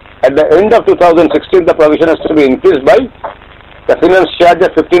raised. At the end of 2016, the provision has to be increased by the finance charge of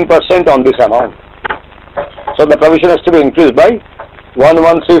 15% on this amount. So the provision has to be increased by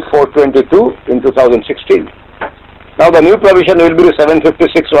 113,422 in 2016. Now the new provision will be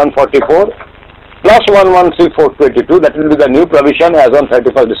 756,144 plus 113,422. That will be the new provision as on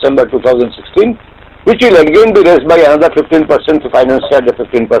 31st December 2016, which will again be raised by another 15% to finance charge of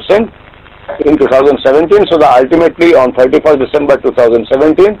 15% in 2017. So ultimately on 31st December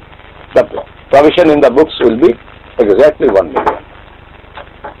 2017, the provision in the books will be exactly 1 million,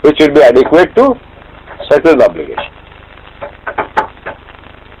 which will be adequate to settle the obligation.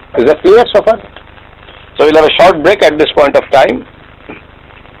 Is that clear so far? So we'll have a short break at this point of time.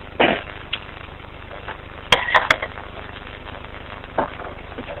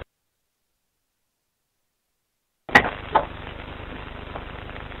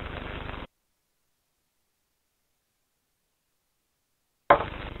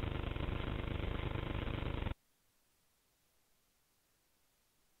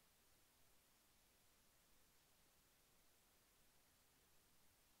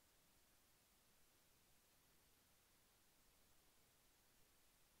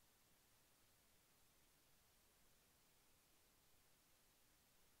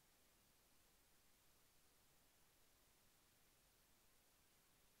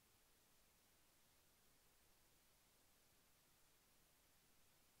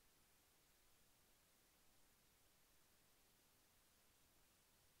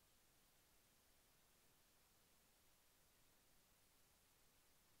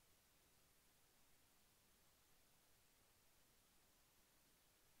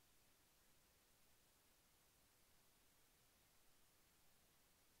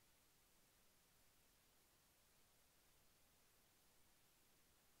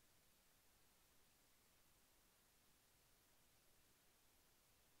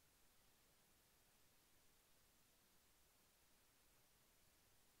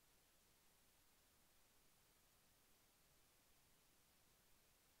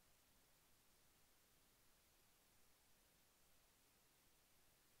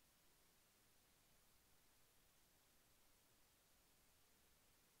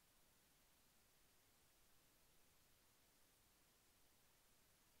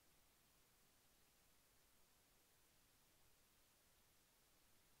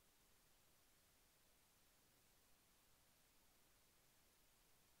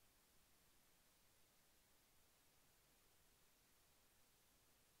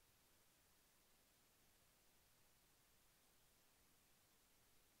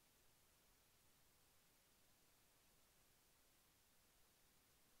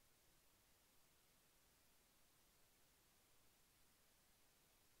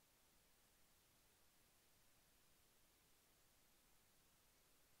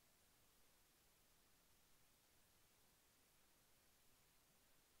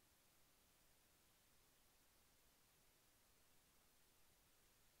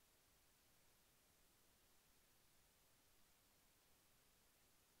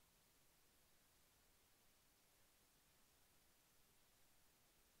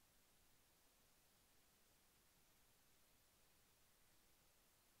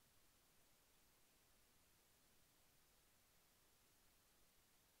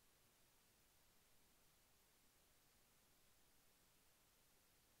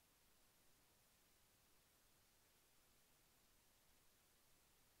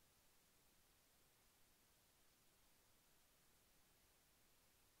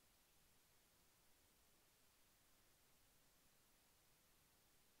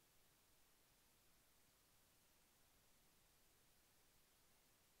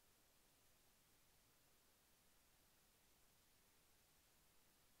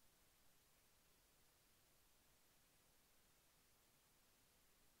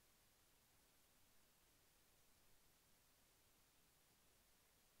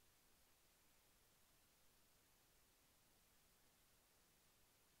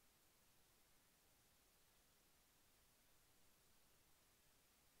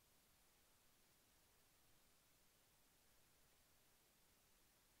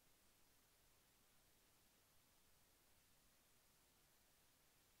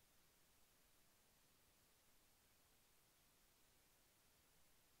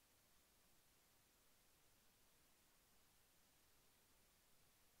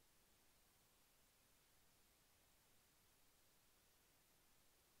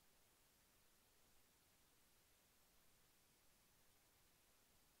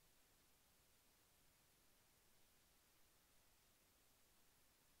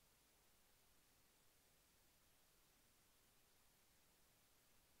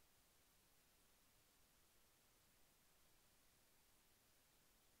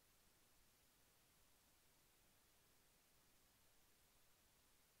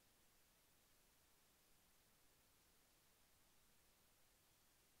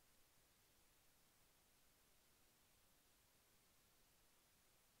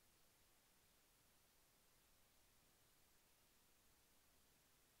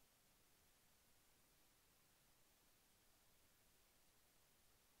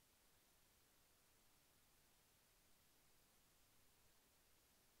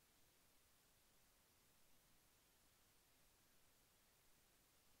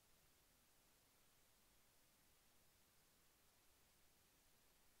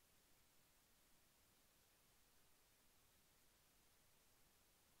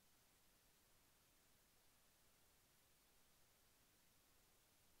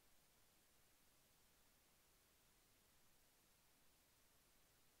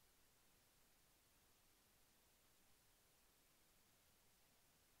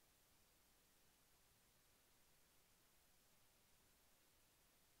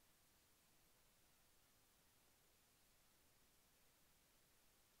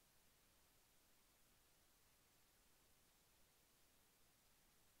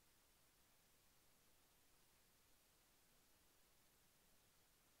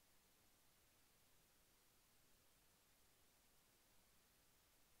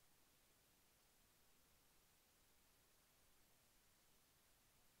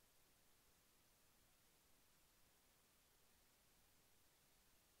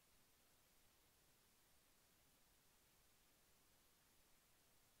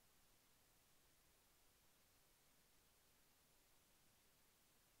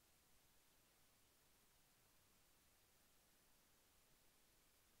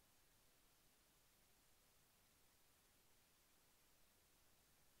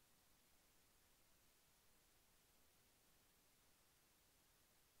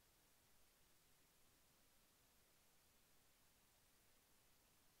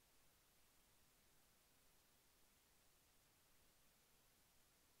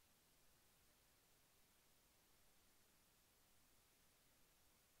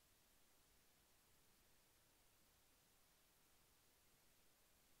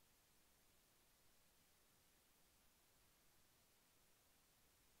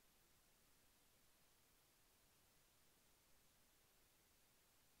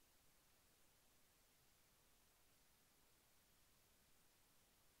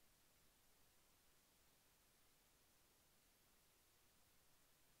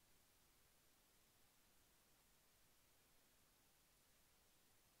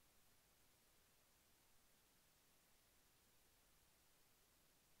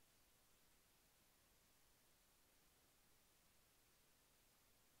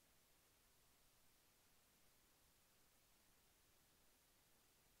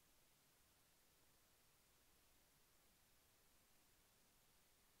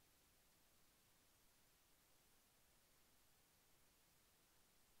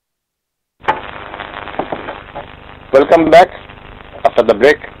 Welcome back after the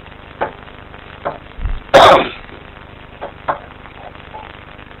break.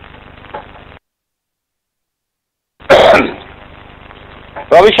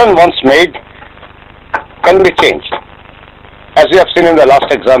 Provision once made can be changed. As we have seen in the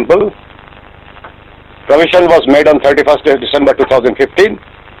last example, provision was made on 31st December 2015.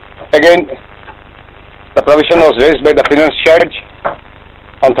 Again, the provision was raised by the finance charge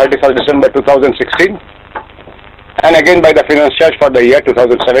on 31st December 2016 and again by the finance charge for the year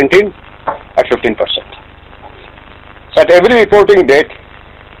 2017 at 15%. So at every reporting date,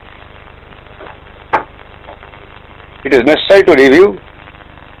 it is necessary to review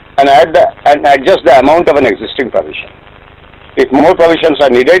and adjust the amount of an existing provision. If more provisions are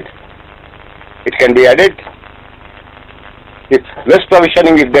needed, it can be added. If less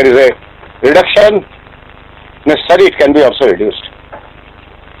provisioning, if there is a reduction necessary, it can be also reduced.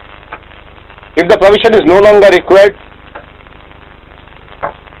 If the provision is no longer required,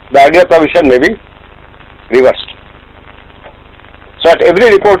 the earlier provision may be reversed. So at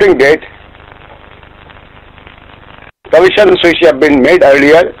every reporting date, provisions which have been made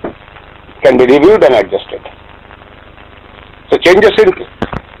earlier can be reviewed and adjusted. So changes in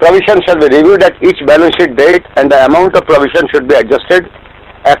provision shall be reviewed at each balance sheet date and the amount of provision should be adjusted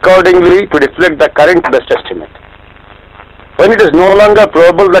accordingly to reflect the current best estimate. When it is no longer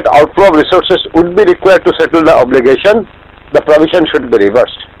probable that outflow of resources would be required to settle the obligation, the provision should be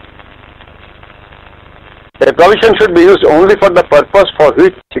reversed. The provision should be used only for the purpose for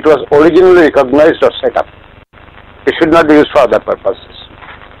which it was originally recognized or set up. It should not be used for other purposes.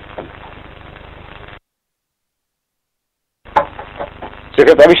 So if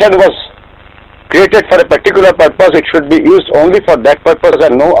a provision was created for a particular purpose, it should be used only for that purpose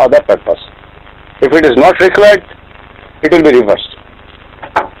and no other purpose. If it is not required, it will be reversed.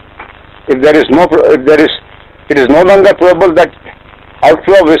 If it is no longer probable that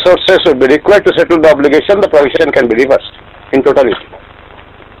outflow of resources will be required to settle the obligation, the provision can be reversed in totality.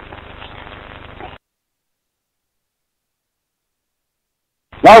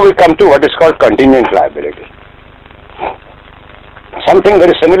 Now we come to what is called contingent liability. Something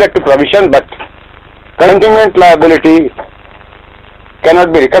very similar to provision, but contingent liability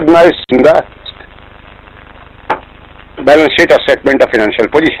cannot be recognized in the balance sheet or statement of financial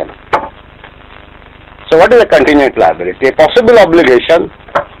position. So what is a contingent liability? A possible obligation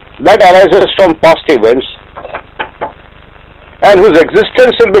that arises from past events and whose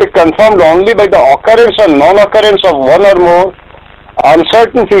existence will be confirmed only by the occurrence or non-occurrence of one or more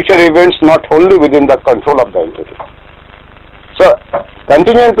uncertain future events not wholly within the control of the entity. So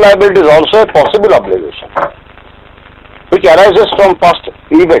contingent liability is also a possible obligation which arises from past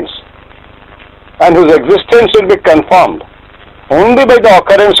events and whose existence will be confirmed only by the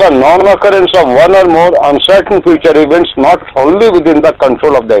occurrence or non-occurrence of one or more uncertain future events not wholly within the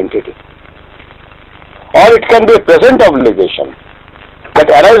control of the entity. Or it can be a present obligation that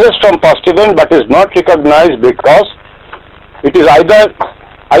arises from past event but is not recognized because it is either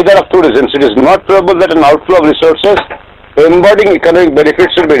of two reasons. It is not probable that an outflow of resources embodying economic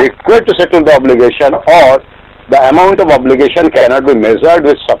benefits will be required to settle the obligation, or the amount of obligation cannot be measured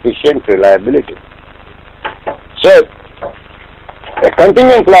with sufficient reliability. So, a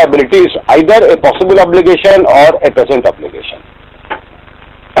contingent liability is either a possible obligation or a present obligation.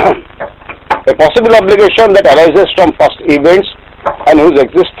 A possible obligation that arises from past events and whose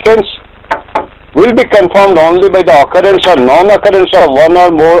existence will be confirmed only by the occurrence or non-occurrence of one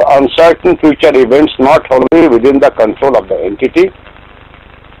or more uncertain future events not wholly within the control of the entity.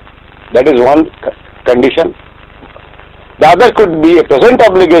 That is one condition. The other could be a present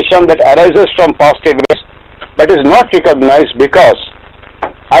obligation that arises from past events but is not recognized because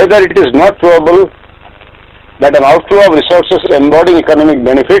either it is not probable that an outflow of resources embodying economic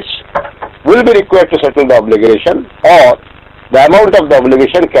benefits will be required to settle the obligation, or the amount of the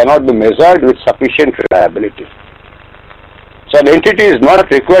obligation cannot be measured with sufficient reliability. So an entity is not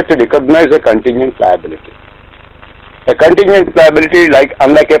required to recognize a contingent liability. A contingent liability,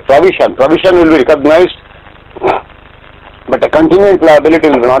 unlike a provision will be recognized, but a contingent liability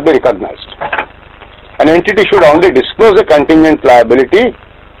will not be recognized. An entity should only disclose a contingent liability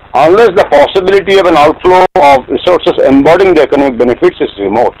unless the possibility of an outflow of resources embodying the economic benefits is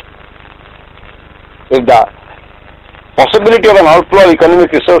remote. If the possibility of an outflow of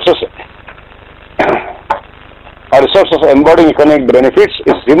economic resources or resources embodying economic benefits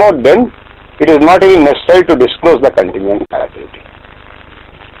is remote, then it is not even necessary to disclose the contingent liability.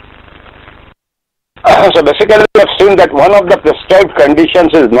 So basically we have seen that one of the prescribed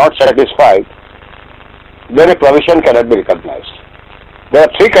conditions is not satisfied, then a provision cannot be recognized. There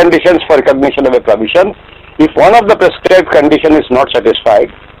are three conditions for recognition of a provision. If one of the prescribed condition is not satisfied,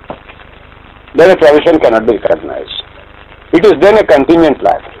 then a provision cannot be recognized. It is then a contingent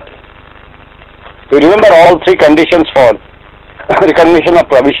liability. To remember all three conditions for recognition of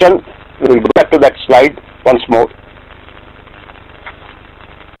provision, we will go back to that slide once more.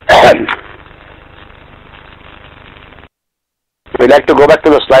 We like to go back to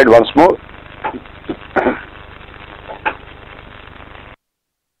the slide once more.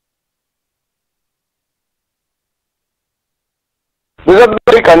 These are the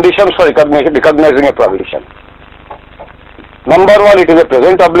three conditions for recognizing a provision. Number one, it is a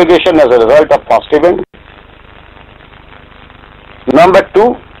present obligation as a result of past event. Number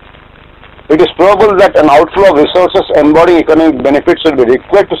two, it is probable that an outflow of resources embodying economic benefits will be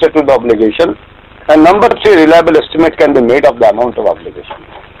required to settle the obligation. And number three, reliable estimate can be made of the amount of obligation.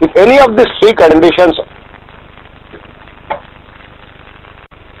 If any of these three conditions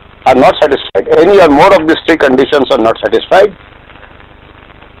are not satisfied, any or more of these three conditions are not satisfied,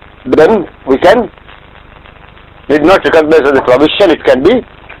 then we need not recognize as a provision, it can be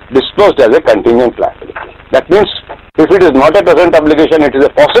disclosed as a contingent liability. That means if it is not a present obligation, it is a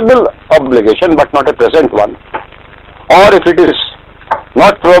possible obligation but not a present one. Or if it is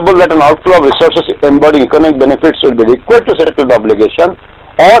not probable that an outflow of resources embodying economic benefits will be required to settle the obligation,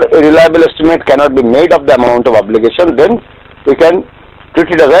 or a reliable estimate cannot be made of the amount of obligation, then we can treat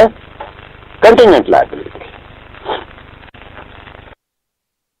it as a contingent liability.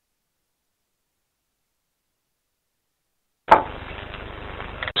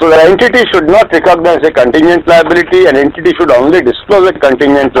 So the entity should not recognize a contingent liability. An entity should only disclose a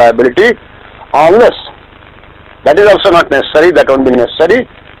contingent liability unless, that is also not necessary, that won't be necessary,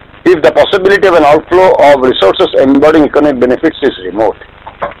 if the possibility of an outflow of resources embodying economic benefits is remote.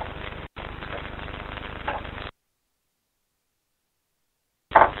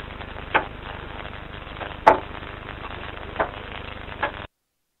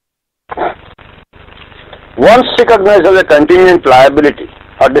 Once recognized as a contingent liability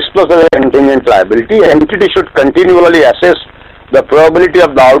or disclosed as a contingent liability, an entity should continually assess the probability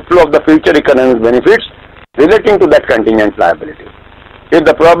of the outflow of the future economic benefits relating to that contingent liability. If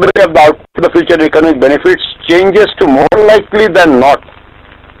the probability of the outflow of the future economic benefits changes to more likely than not,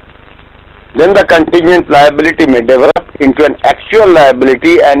 then the contingent liability may develop into an actual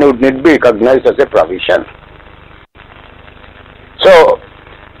liability and would need to be recognized as a provision. So,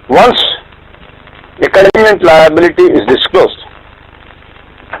 once a contingent liability is disclosed,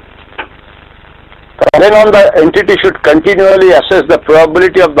 then on the entity should continually assess the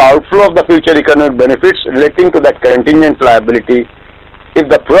probability of the outflow of the future economic benefits relating to that contingent liability. If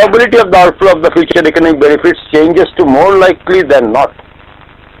the probability of the outflow of the future economic benefits changes to more likely than not,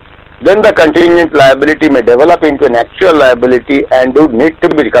 then the contingent liability may develop into an actual liability and would need to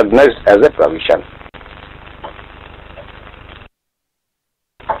be recognized as a provision.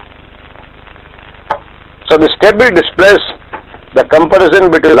 So this table displays the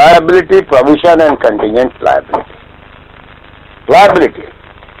comparison between liability, provision and contingent liability. Liability.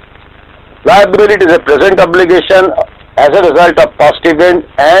 Liability is a present obligation as a result of past event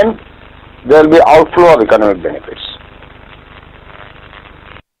and there will be outflow of economic benefits.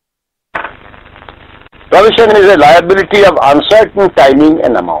 Provision is a liability of uncertain timing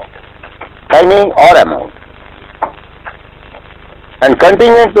and amount. Timing or amount. And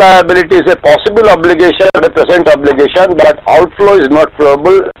contingent liability is a possible obligation or a present obligation, but outflow is not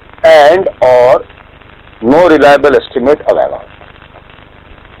probable and or no reliable estimate of amount.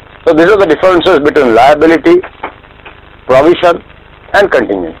 So these are the differences between liability, provision and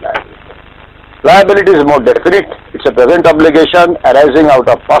contingent liability. Liability is more definite. It's a present obligation arising out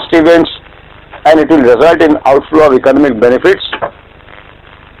of past events and it will result in outflow of economic benefits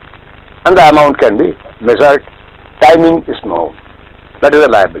and the amount can be measured. Timing is known. That is a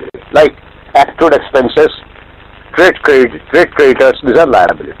liability. Like accrued expenses, trade creditors, these are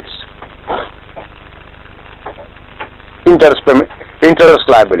liabilities. Interest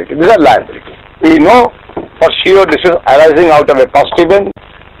liability, these are liabilities. We know for sure this is arising out of a past event.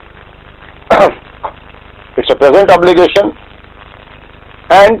 It's a present obligation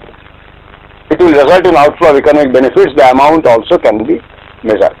and it will result in outflow of economic benefits. The amount also can be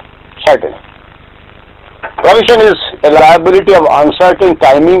measured, certainly. Provision is a liability of uncertain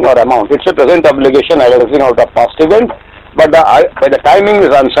timing or amount. It's a present obligation arising out of past event, but the timing is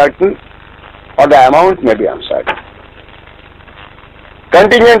uncertain or the amount may be uncertain.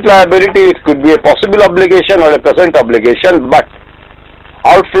 Contingent liability, it could be a possible obligation or a present obligation, but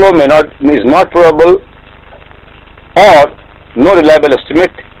outflow is not probable or no reliable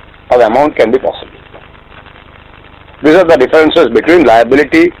estimate of the amount can be possible. These are the differences between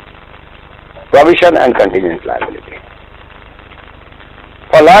liability, provision and contingent liability.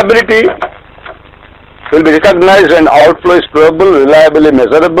 For liability, will be recognized when outflow is probable, reliably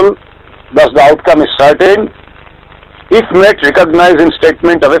measurable, thus the outcome is certain, if met, recognized in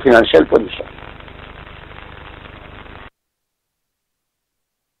statement of a financial position.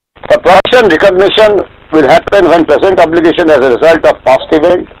 For provision, recognition will happen when present obligation as a result of past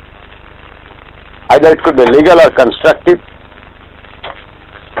event, either it could be legal or constructive.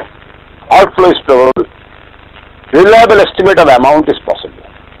 Outflow is probable. Reliable estimate of amount is possible.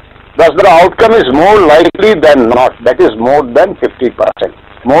 Thus the outcome is more likely than not, that is more than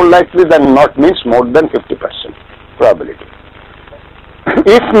 50%. More likely than not means more than 50% probability.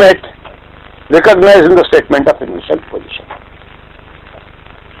 If met, recognized in the statement of financial position.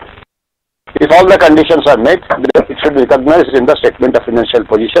 If all the conditions are met, it should be recognized in the statement of financial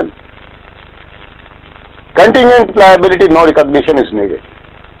position. Contingent liability, no recognition is needed.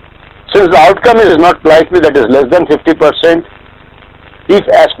 Since the outcome is not likely, that is less than 50%, if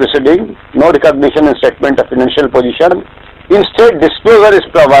as preceding, no recognition in statement of financial position, instead disclosure is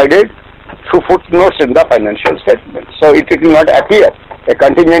provided through footnotes in the financial statement. So it will not appear, a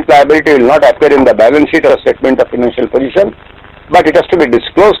contingent liability will not appear in the balance sheet or statement of financial position, but it has to be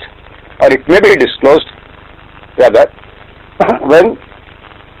disclosed, or it may be disclosed rather when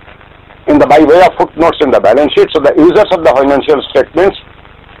by way of footnotes in the balance sheet. So the users of the financial statements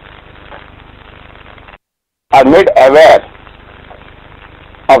are made aware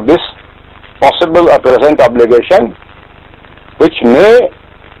of this possible or present obligation, which may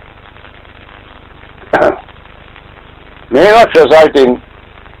not result in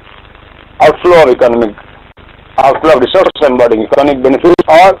outflow of resources embodying economic benefits,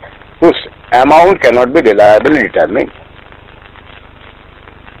 or whose amount cannot be reliably determined.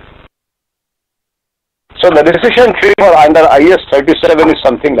 So the decision tree for under IS 37 is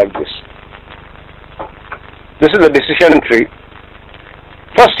something like this. This is the decision tree.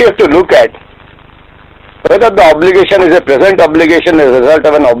 First you have to look at whether the obligation is a present obligation as a result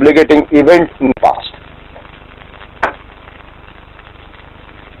of an obligating event in the past.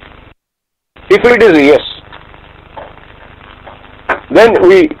 If it is yes, then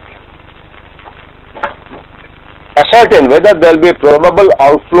we ascertain whether there will be a probable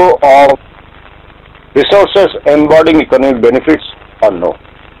outflow of resources embodying economic benefits or no.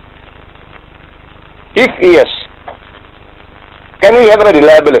 If yes, can we have a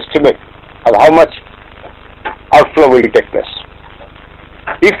reliable estimate of how much outflow will take place?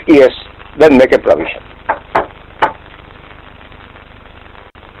 If yes, then make a provision.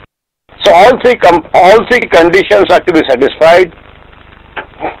 So all three conditions are to be satisfied: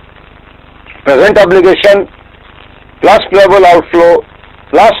 present obligation plus probable outflow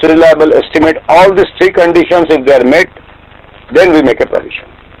plus reliable estimate. All these three conditions, if they are met, then we make a provision.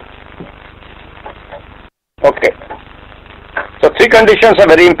 Okay. So three conditions are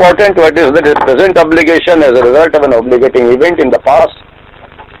very important. What is the present obligation as a result of an obligating event in the past?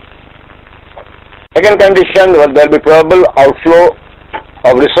 Second condition, there will be probable outflow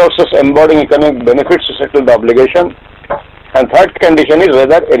of resources embodying economic benefits to settle the obligation. And third condition is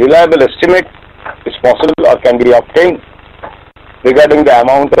whether a reliable estimate is possible or can be obtained regarding the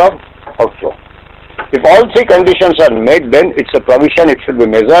amount of outflow. If all three conditions are met, then it's a provision. It should be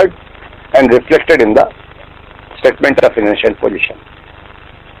measured and reflected in the statement of financial position.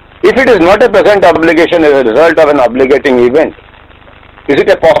 If it is not a present obligation as a result of an obligating event, is it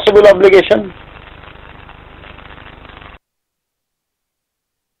a possible obligation?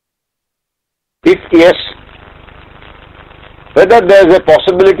 If yes, whether there is a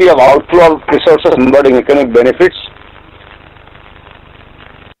possibility of outflow of resources embodying economic benefits.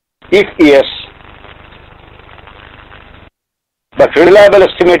 If yes, but reliable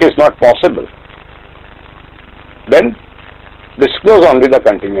estimate is not possible, then disclose only the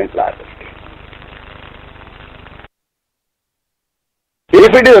contingent liability.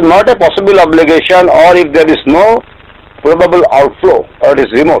 If it is not a possible obligation, or if there is no probable outflow or it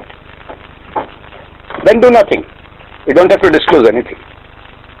is remote, then do nothing. You don't have to disclose anything.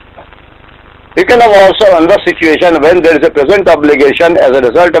 You can have also another situation when there is a present obligation as a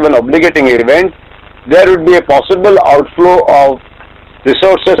result of an obligating event. There would be a possible outflow of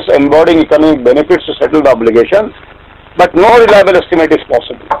resources embodying economic benefits to settle the obligation, but no reliable estimate is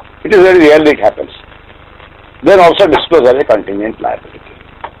possible. It is very rarely it happens. Then also disclose as a contingent liability.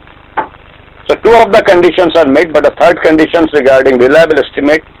 So two of the conditions are met, but the third condition regarding reliable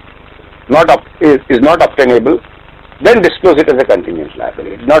estimate is not obtainable. Then disclose it as a contingent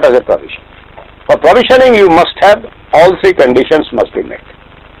liability, not as a provision. For provisioning, you must have all three conditions must be met.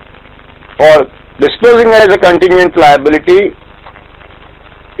 For disclosing as a contingent liability,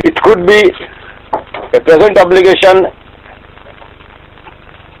 it could be A present obligation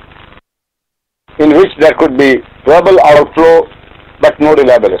in which there could be probable outflow but no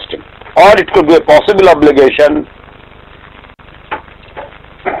reliable estimate, or it could be a possible obligation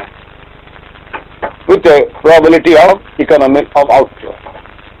with a probability of outflow,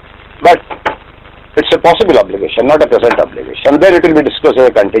 but it's a possible obligation, not a present obligation. Then it will be disclosed as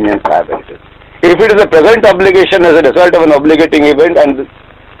a contingent liability. If it is a present obligation as a result of an obligating event and the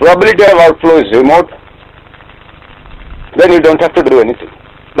probability of outflow is remote, then you don't have to do anything.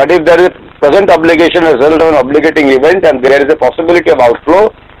 But if there is a present obligation as a result of an obligating event and there is a possibility of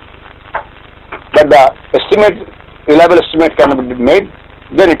outflow, but the reliable estimate cannot be made,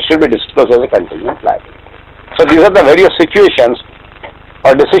 then it should be disclosed as a contingent liability. So these are the various situations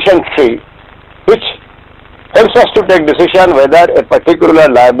or decision tree which helps us to take decision whether a particular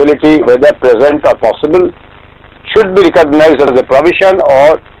liability, whether present or possible, should be recognized as a provision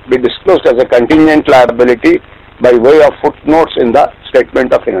or be disclosed as a contingent liability by way of footnotes in the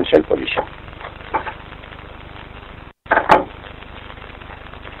statement of financial position.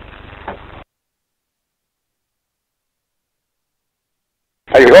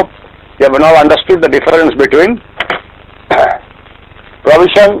 I hope you have now understood the difference between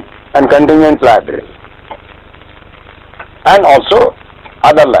provision and contingent liability, and also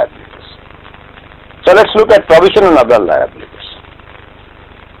other liabilities. So let's look at provision and other liabilities.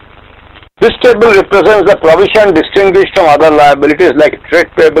 This table represents the provision distinguished from other liabilities like trade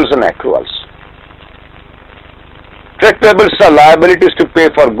payables and accruals. Trade payables are liabilities to pay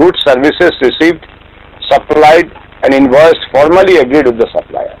for goods, services received, supplied and invoiced formally agreed with the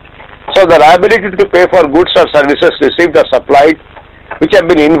supplier. So the liability to pay for goods or services received or supplied which have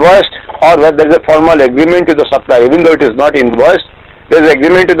been invoiced, or where there is a formal agreement with the supplier, even though it is not invoiced, there is an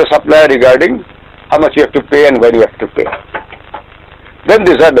agreement with the supplier regarding how much you have to pay and when you have to pay. Then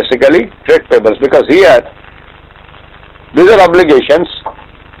these are basically trade payables, because here these are obligations,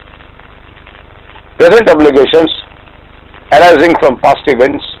 present obligations arising from past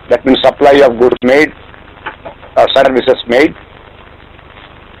events, that means supply of goods made or services made,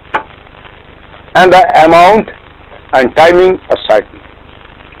 and the amount and timing are certain.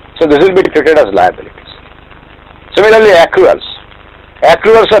 So this will be treated as liabilities. Similarly, accruals.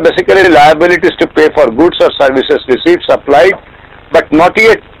 Accruals are basically liabilities to pay for goods or services received, supplied, but not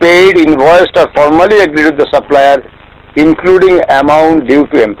yet paid, invoiced or formally agreed with the supplier, including amount due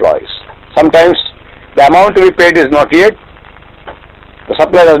to employees. Sometimes the amount to be paid is not yet, the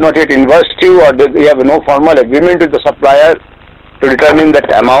supplier has not yet invoiced you, or you have no formal agreement with the supplier to determine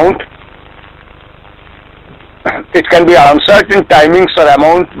that amount. It can be uncertain timings or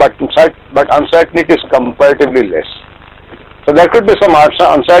amount, but uncertainty is comparatively less. So there could be some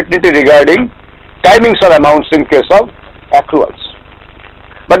uncertainty regarding timings or amounts in case of accruals,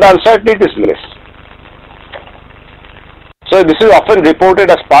 but the uncertainty is less. So this is often reported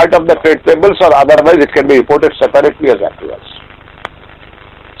as part of the trade payables, or otherwise it can be reported separately as accruals.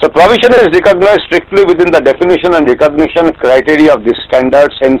 So provision is recognized strictly within the definition and recognition criteria of these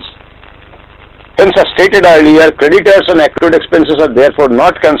standards. Hence, as stated earlier, creditors and accrued expenses are therefore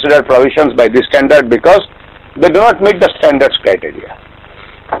not considered provisions by this standard because they do not meet the standards criteria.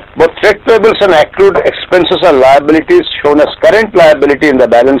 Both trade payables and accrued expenses are liabilities shown as current liability in the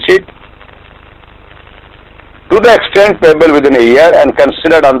balance sheet to the extent payable within a year and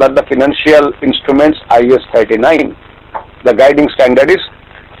considered under the financial instruments IS 39. The guiding standard is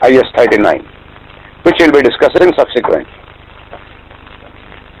IS 39, which we will be discussing subsequently.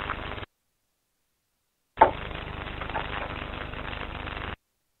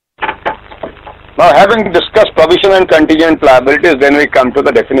 Now, having discussed provision and contingent liabilities, then we come to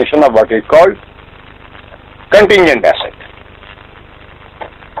the definition of what is called contingent asset.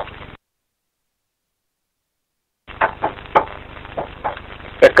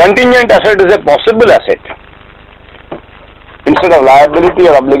 A contingent asset is a possible asset. Instead of liability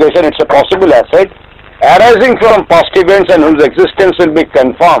or obligation, it's a possible asset arising from past events and whose existence will be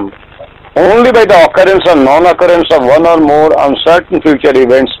confirmed only by the occurrence or non-occurrence of one or more uncertain future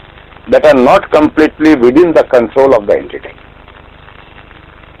events that are not completely within the control of the entity.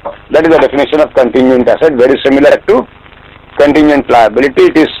 That is the definition of contingent asset, very similar to contingent liability.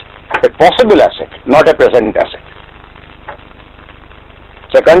 It is a possible asset, not a present asset.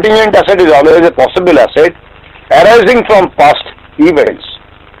 So contingent asset is always a possible asset arising from past events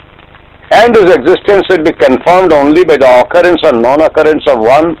and whose existence will be confirmed only by the occurrence or non-occurrence of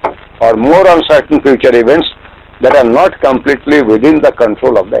one or more uncertain future events that are not completely within the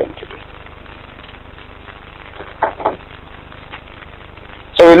control of the entity.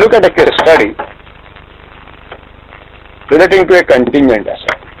 So we look at a case study relating to a contingent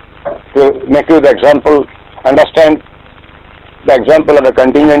asset. To make you the example, understand the example of a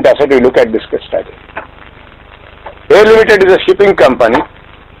contingent asset, we look at this case study. A Limited is a shipping company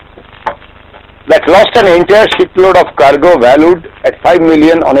that lost an entire shipload of cargo valued at 5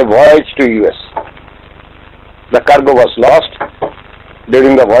 million on a voyage to US. The cargo was lost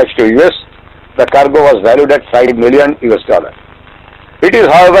during the voyage to US. The cargo was valued at 5 million US dollars. It is,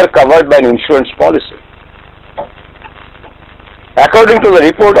 however, covered by an insurance policy. According to the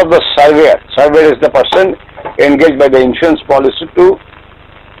report of the surveyor is the person engaged by the insurance policy to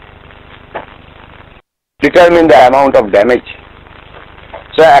determine the amount of damage.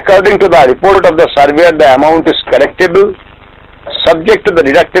 So according to the report of the surveyor, the amount is collectible subject to the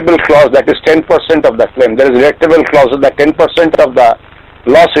deductible clause, that is 10% of the claim. There is a deductible clause that 10% of the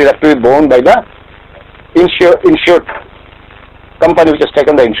loss is have to be borne by the insured company which has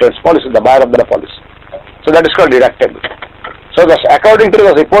taken the insurance policy, the buyer of the policy. So that is called deductible. So thus, according to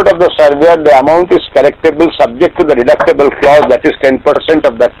the report of the surveyor, the amount is collectible subject to the deductible clause, that is 10%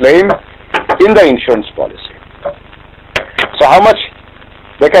 of the claim in the insurance policy. So how much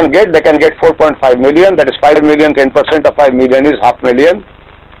they can get? They can get 4.5 million, that is 5 million, 10% of 5 million is half million.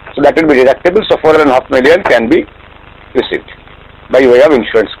 So that will be deductible, so 4.5 million can be received by way of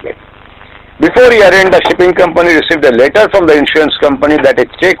insurance claim. Before year-end, the shipping company received a letter from the insurance company that a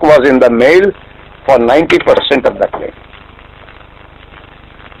check was in the mail for 90% of the claim.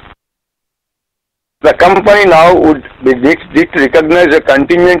 The company now would be to recognize a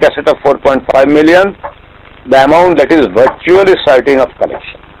contingent asset of 4.5 million, the amount that is virtually certain of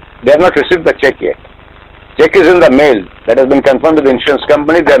collection. They have not received the check yet. Check is in the mail, that has been confirmed with the insurance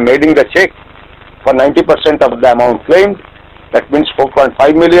company. They are mailing the check for 90% of the amount claimed, that means 4.5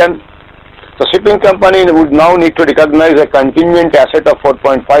 million. The shipping company would now need to recognize a contingent asset of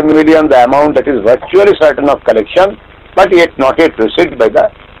 4.5 million, the amount that is virtually certain of collection, but yet not yet received by the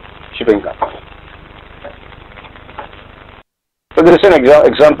shipping company. So this is an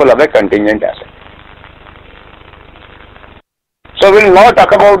example of a contingent asset. So we will now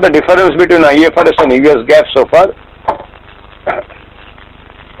talk about the difference between IFRS and US GAAP so far.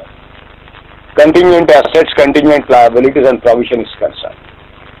 Contingent assets, contingent liabilities and provision is concerned.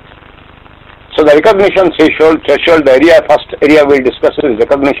 So the recognition threshold, the first area we will discuss is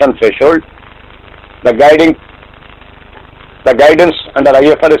recognition threshold. The guidance under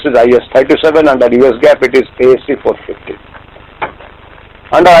IFRS is IS 37, under US GAAP it is ASC 450.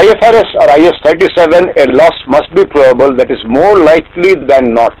 Under IFRS or IS 37, a loss must be probable, that is more likely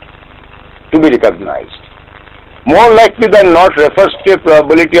than not to be recognized. More likely than not refers to a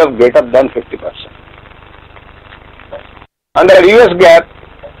probability of greater than 50%. Under US GAAP,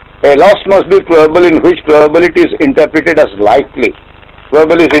 a loss must be probable in which probability is interpreted as likely.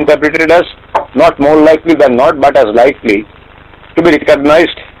 Probability is interpreted as not more likely than not, but as likely to be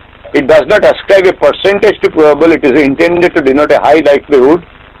recognized. It does not ascribe a percentage to probable. It is intended to denote a high likelihood,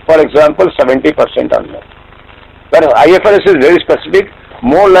 for example 70% or more. Whereas IFRS is very specific,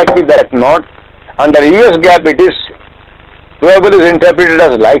 more likely than not. Under US GAAP it is probable is interpreted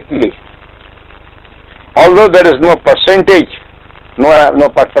as likely. Although there is no percentage, no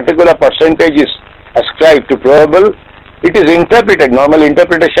particular percentage is ascribed to probable, it is interpreted. Normal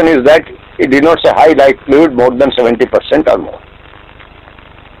interpretation is that it denotes a high likelihood more than 70% or more.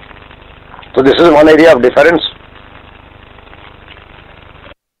 So this is one area of difference.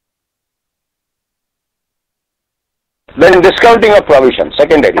 Then discounting of provision,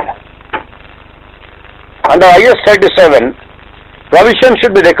 second area. Under IS 37, provision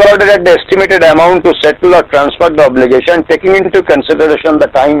should be recorded at the estimated amount to settle or transfer the obligation, taking into consideration the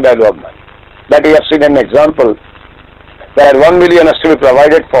time value of money. That we have seen an example where 1 million has to be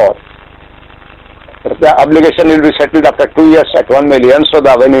provided for. The obligation will be settled after 2 years at 1 million. So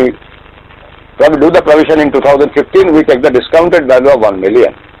when we do the provision in 2015, we take the discounted value of 1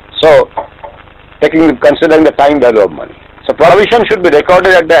 million. So considering the time value of money. So provision should be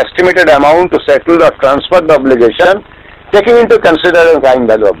recorded at the estimated amount to settle or transfer the obligation, taking into consideration the time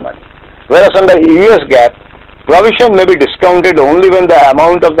value of money. Whereas under US GAAP, provision may be discounted only when the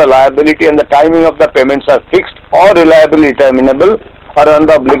amount of the liability and the timing of the payments are fixed or reliably determinable, or when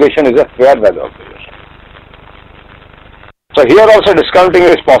the obligation is a fair value obligation. So here also discounting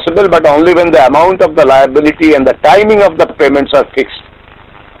is possible, but only when the amount of the liability and the timing of the payments are fixed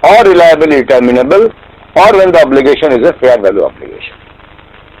or reliably determinable, or when the obligation is a fair value obligation.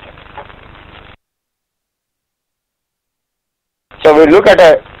 So we look at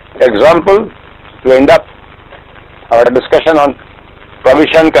an example to end up our discussion on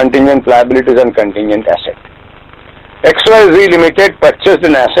provision, contingent liabilities and contingent asset. XYZ Limited purchased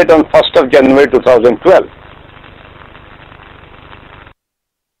an asset on 1st of January 2012.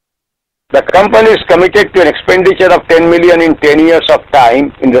 The company is committed to an expenditure of 10 million in 10 years of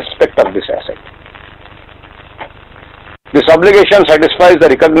time in respect of this asset. This obligation satisfies the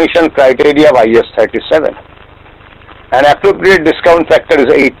recognition criteria of IS 37. An appropriate discount factor is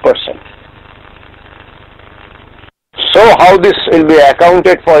 8%. So how this will be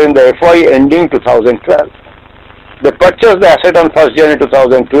accounted for in the FY ending 2012? They purchased the asset on 1st January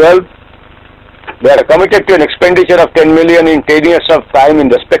 2012. They are committed to an expenditure of 10 million in 10 years of time in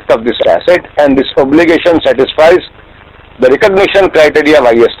respect of this asset, and this obligation satisfies the recognition criteria of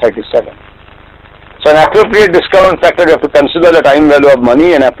IS 37. So an appropriate discount factor, you have to consider the time value of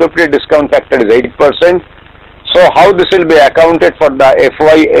money. An appropriate discount factor is 8%. So how this will be accounted for the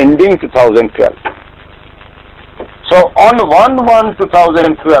FY ending 2012? So on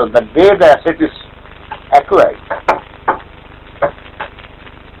 1/1/2012, the day the asset is acquired,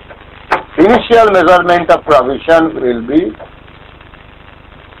 initial measurement of provision will be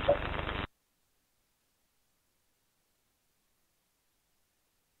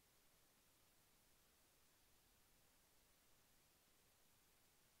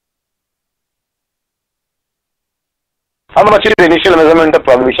how much is the initial measurement of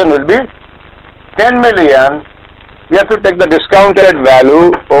provision will be 10 million. We have to take the discounted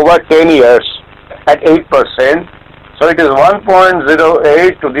value over 10 years at 8%. So it is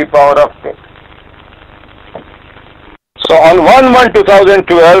 1.08 to the power of 10. So on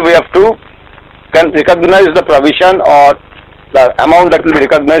 1/1/2012, we have to recognize the provision, or the amount that will be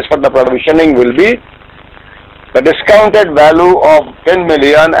recognized for the provisioning will be the discounted value of 10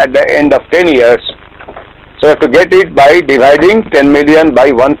 million at the end of 10 years. So you have to get it by dividing 10 million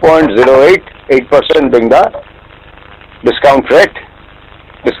by 1.08, 8% being the discount rate,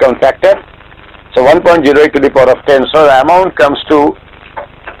 discount factor. So 1.08 to the power of 10. So the amount comes to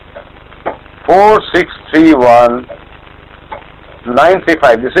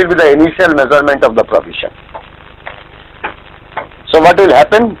 4,631,935. This will be the initial measurement of the provision. So what will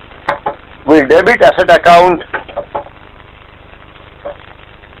happen? We'll debit asset account,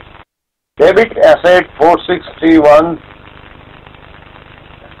 debit asset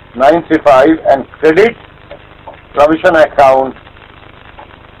 4,631,935 and credit provision account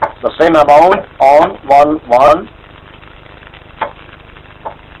the same amount on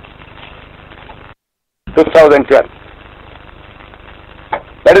 1/1/2012.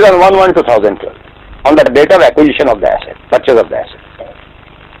 That is on 1/1/2012, on the date of acquisition of the asset, purchase of the asset.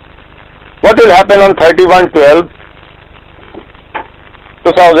 What will happen on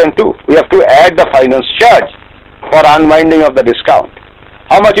 31/12/2002? We have to add the finance charge for unwinding of the discount.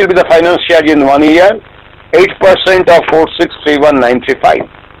 How much will be the finance charge in 1 year? 8% of 4,631,935.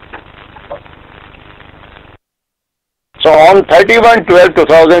 So on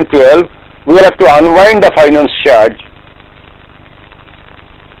 31/12/2012, we will have to unwind the finance charge.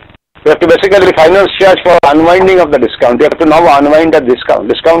 We have to basically finance charge for unwinding of the discount. We have to now unwind the discount.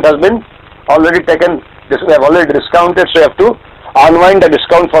 Discount has been already taken. We have already discounted, so you have to unwind the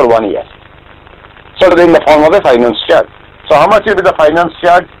discount for 1 year. So in the form of a finance charge. So how much will be the finance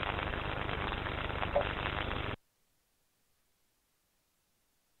charge?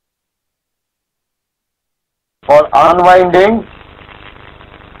 For unwinding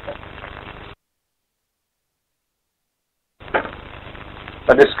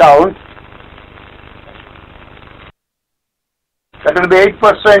the discount, that will be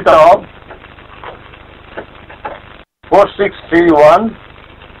 8% of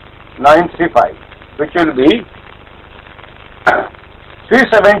 4,631,935, which will be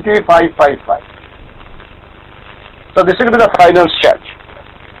 370,555. So this will be the finance charge.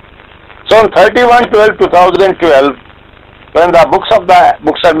 So on 31/12/2012, when the books have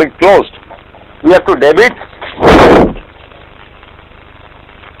been closed, we have to debit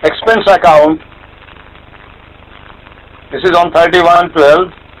expense account. This is on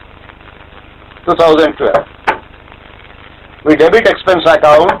 31/12/2012. We debit expense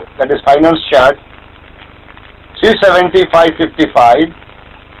account, that is finance charge, 370,555,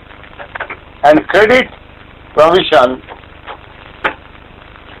 and credit provision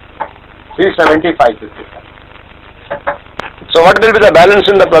 370,555. So what will be the balance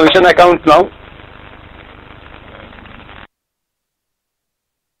in the provision account now?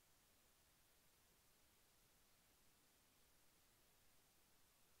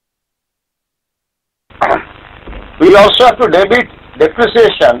 We also have to debit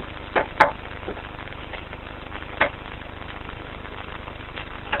depreciation,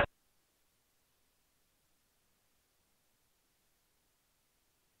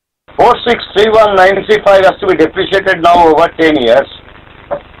 $4,631,935 has to be depreciated now over 10 years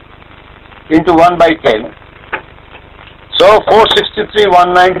into 1/10. So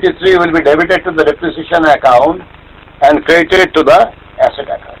 463,193 will be debited to the depreciation account and credited to the asset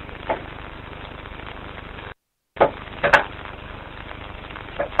account.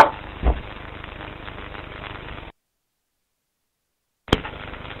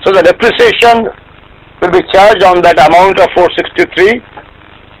 So the depreciation will be charged on that amount of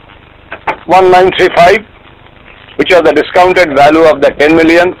 463,1935, which was the discounted value of the 10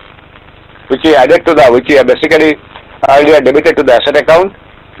 million, which he added to the, which he basically earlier debited to the asset account.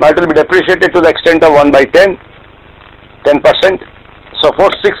 Now it will be depreciated to the extent of 1 by 10%. So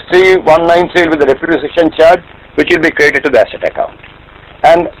 463,193 will be the depreciation charge, which will be credited to the asset account.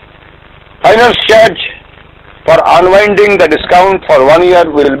 And finance charge for unwinding the discount for 1 year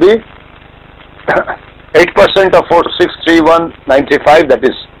will be 8% of 463,195, that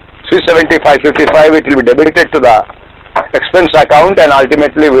is 375.55. It will be debited to the expense account and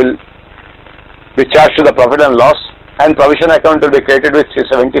ultimately will be charged to the profit and loss, and provision account will be credited with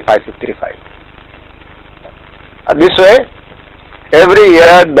 375.55. This way, every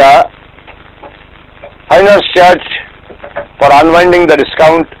year the finance charge for unwinding the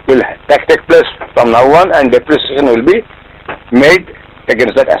discount will take place from now on, and depreciation will be made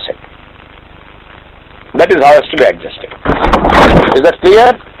against that asset. That is how it has to be adjusted. Is that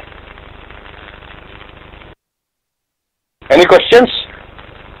clear? Any questions?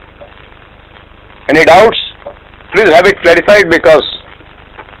 Any doubts? Please have it clarified, because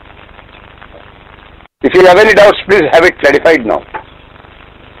if you have any doubts, please have it clarified now.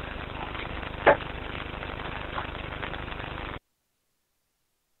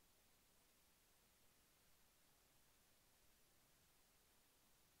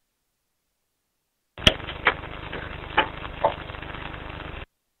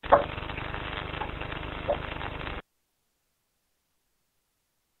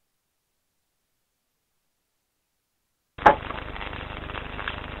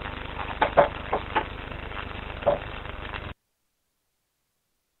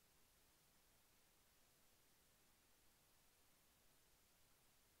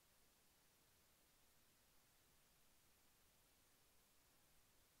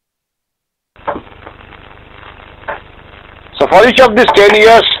 So for each of these 10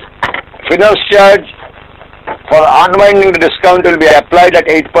 years, finance charge for unwinding the discount will be applied at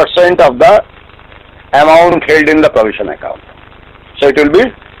 8% of the amount held in the provision account. So it will be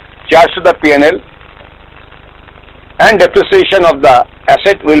charged to the P&L, and depreciation of the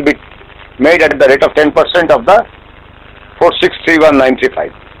asset will be made at the rate of 10% of the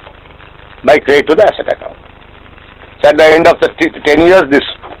 463,195 by credit to the asset account. So at the end of the 10 years, this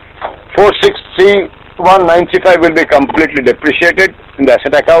 463,195 will be completely depreciated in the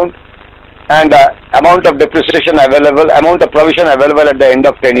asset account, and the amount of depreciation available, amount of provision available at the end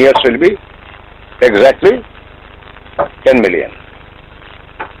of 10 years will be exactly 10 million.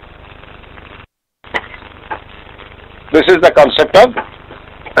 This is the concept of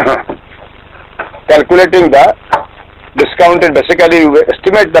calculating the discounted. Basically, you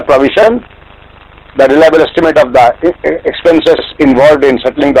estimate the provision, the reliable estimate of the expenses involved in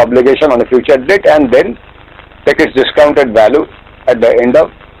settling the obligation on a future date, and then take its discounted value at the end of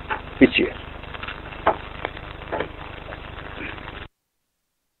each year.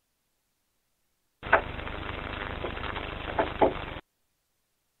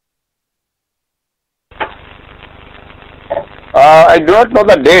 I do not know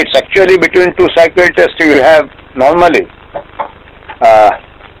the dates. Actually, between two cycle tests you have normally. I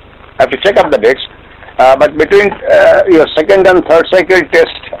have to check up the dates. But between your second and third cycle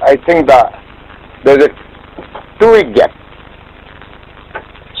test, I think there is a 2-week gap.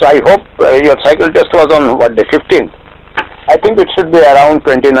 So I hope your cycle test was on what day? 15th. I think it should be around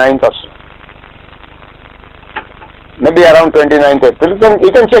 29th or so. Maybe around 29th April.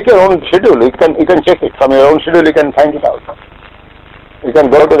 You can check your own schedule. You can check it from your own schedule. You can find it out. You can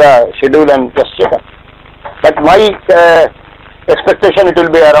go to the schedule and just check it. But my expectation, it will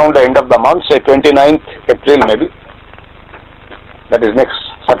be around the end of the month, say 29th April maybe. That is next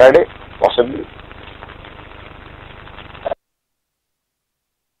Saturday, possibly.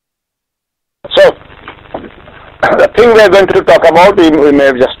 So, the thing we are going to talk about, we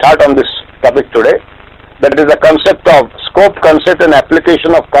may just start on this topic today. That is the concept of scope, concept and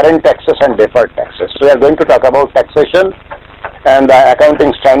application of current taxes and deferred taxes. So we are going to talk about taxation and the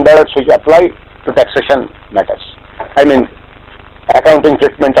accounting standards which apply to taxation matters. I mean, accounting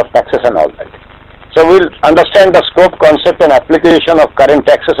treatment of taxes and all that. So we'll understand the scope, concept and application of current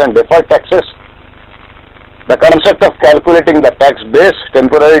taxes and deferred taxes, the concept of calculating the tax base,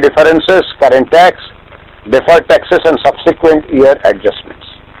 temporary differences, current tax, deferred taxes and subsequent year adjustments.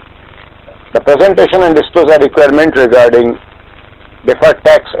 the presentation and disclosure requirement regarding deferred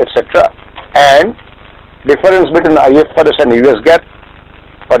tax, etc., and difference between IFRS and US GAAP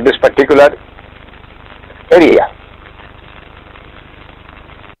for this particular area.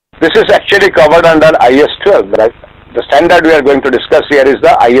 This is actually covered under IS 12, right? The standard we are going to discuss here is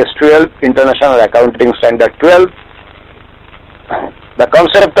the IS 12, International Accounting Standard 12. The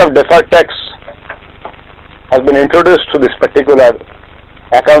concept of deferred tax has been introduced to this particular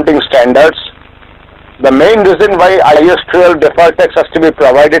accounting standards. The main reason why IS 12 deferred tax has to be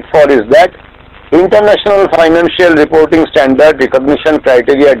provided for is that international financial reporting standard recognition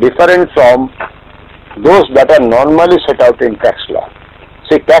criteria different from those that are normally set out in tax law.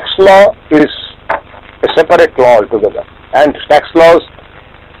 See, tax law is a separate law altogether, and tax laws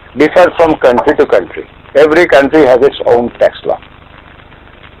differ from country to country. Every country has its own tax law.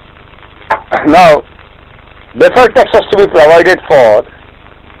 Now, deferred tax has to be provided for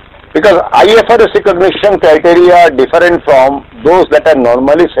because IFRS recognition criteria are different from those that are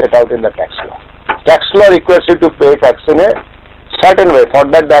normally set out in the tax law. Tax law requires you to pay tax in a certain way, for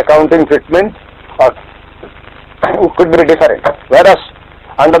that the accounting treatment could be different. Whereas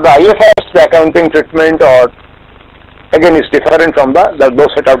under the IFRS, the accounting treatment again is different from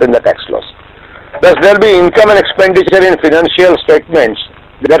those set out in the tax laws. Thus, there will be income and expenditure in financial statements.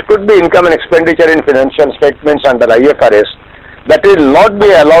 There could be income and expenditure in financial statements under IFRS that will not be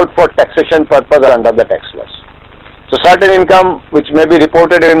allowed for taxation purpose under the tax laws. So, certain income which may be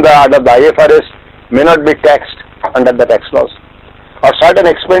reported under the IFRS may not be taxed under the tax laws, or certain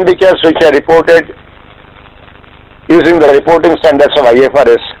expenditures which are reported using the reporting standards of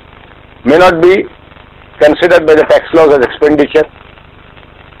IFRS may not be considered by the tax laws as expenditure.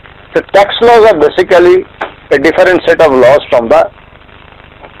 So tax laws are basically a different set of laws from the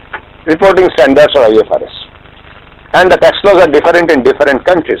reporting standards of IFRS, and the tax laws are different in different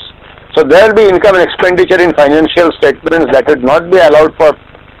countries. So there will be income and expenditure in financial statements that would not be allowed for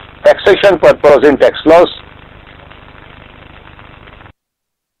taxation purpose in tax laws,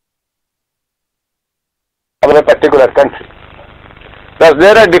 of a particular country. Thus,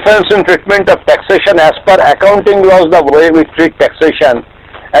 there are differences in treatment of taxation as per accounting laws. The way we treat taxation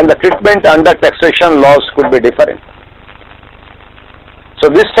and the treatment under taxation laws could be different. So,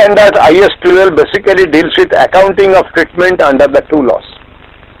 this standard IS 12 basically deals with accounting of treatment under the two laws.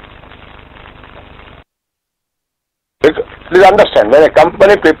 Please understand, when a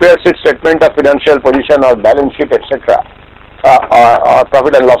company prepares its statement of financial position or balance sheet, etc., or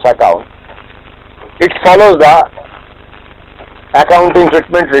profit and loss account, it follows the accounting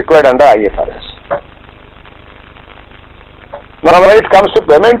treatment required under IFRS. Now, when it comes to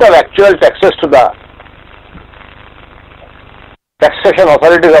payment of actual taxes to the taxation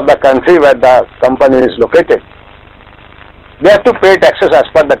authorities of the country where the company is located, they have to pay taxes as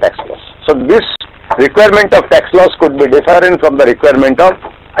per the tax laws. So, this requirement of tax laws could be different from the requirement of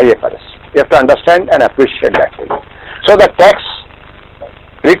IFRS. You have to understand and appreciate that. So, the tax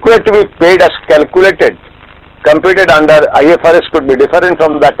required to be paid as calculated, computed under IFRS could be different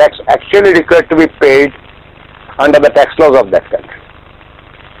from the tax actually required to be paid under the tax laws of that country.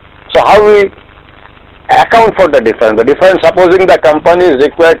 So how we account for the difference? The difference, supposing the company is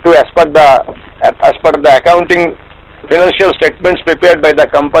required to, as per the accounting financial statements prepared by the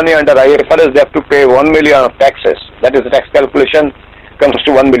company under IFRS, they have to pay 1 million of taxes. That is, the tax calculation comes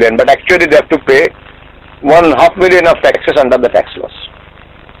to 1 million, but actually they have to pay 1.5 million of taxes under the tax laws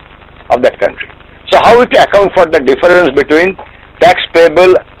of that country. So how we account for the difference between tax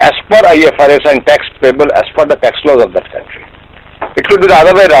payable as per IFRS and tax payable as per the tax laws of that country? It could be the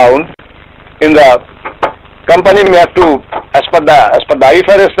other way around. In the company may have to, as per the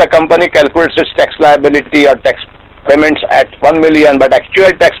IFRS, the company calculates its tax liability or tax payments at 1 million, but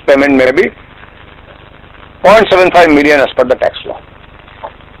actual tax payment may be 0.75 million as per the tax law.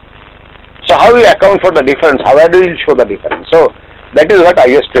 So how we account for the difference? How do we show the difference? So that is what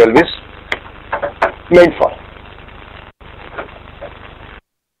IS 12 is made for.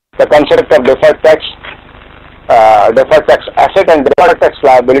 The concept of deferred tax asset and deferred tax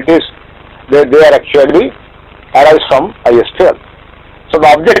liabilities, they are actually arise from IS 12. So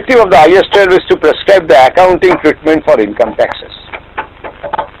the objective of the IS 12 is to prescribe the accounting treatment for income taxes.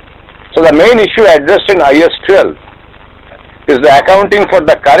 So the main issue addressed in IS 12 is the accounting for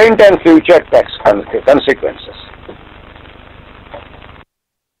the current and future tax consequences.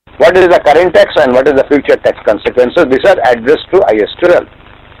 What is the current tax and what is the future tax consequences? These are addressed to IS 12.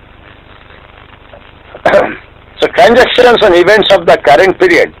 So transactions and events of the current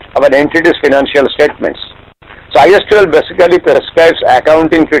period of an entity's financial statements. So IS 12 basically prescribes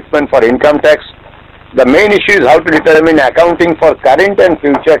accounting treatment for income tax, the main issue is how to determine accounting for current and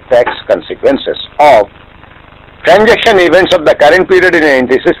future tax consequences of transaction events of the current period in an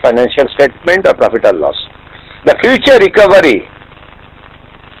entity's financial statement or profit or loss. The future recovery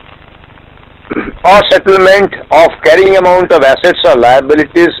or settlement of carrying amount of assets or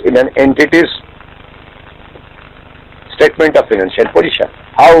liabilities in an entity's statement of financial position.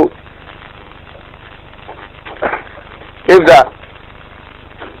 How, if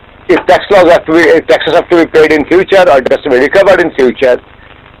taxes have to be paid in future or it has to be recovered in future,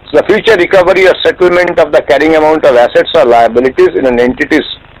 so the future recovery or settlement of the carrying amount of assets or liabilities in an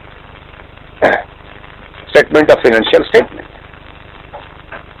entity's statement of financial statement.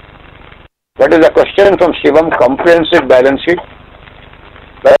 What is the question from Shivam? Comprehensive balance sheet.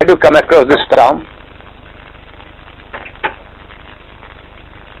 Where do you come across this term?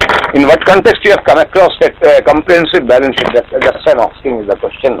 In what context you have come across that comprehensive balance sheet? That's I'm asking the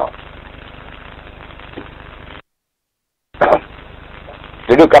question now.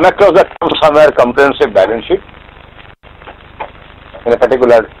 Did you come across that term somewhere, comprehensive balance sheet? In a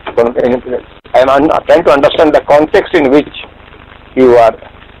particular, I am trying to understand the context in which you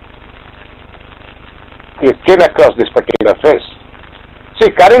came across this particular phrase.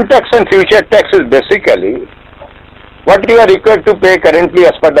 See, current tax and future tax is basically what you are required to pay currently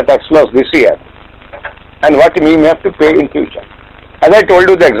as per the tax laws this year and what you may have to pay in future. As I told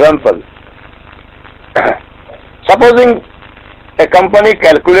you the example, supposing a company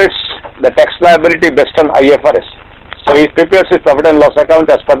calculates the tax liability based on IFRS. So he prepares his profit and loss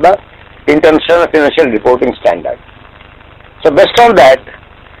account as per the International Financial Reporting Standard. So based on that,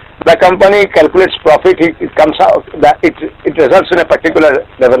 the company calculates profit, it comes out that it results in a particular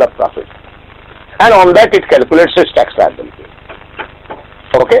level of profit. And on that it calculates its tax liability.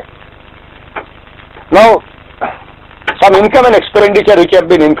 Okay? Now, some income and expenditure which have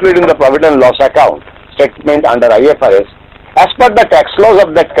been included in the profit and loss account statement under IFRS, as per the tax laws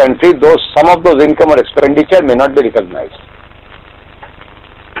of that country, some of those income or expenditure may not be recognized.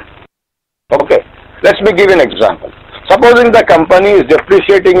 Okay, let me give an example. Supposing the company is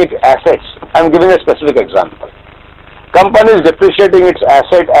depreciating its assets, I am giving a specific example. Company is depreciating its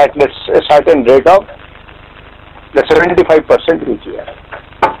asset at let's say a certain rate of 75% each year,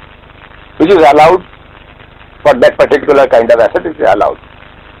 which is allowed for that particular kind of asset. It is allowed.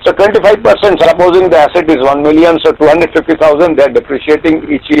 So 25%, supposing the asset is 1 million, so 250,000 they are depreciating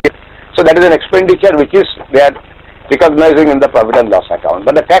each year. So that is an expenditure which is they are recognizing in the profit and loss account.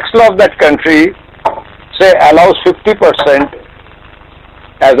 But the tax law of that country say allows 50%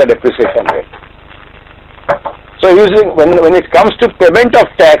 as a depreciation rate. So using when it comes to payment of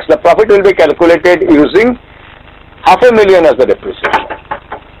tax, the profit will be calculated using 500,000 as the depreciation.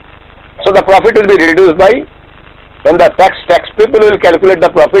 So the profit will be reduced by, when the tax people will calculate the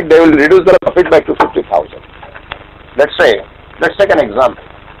profit, they will reduce the profit by 250,000. Let's take an example.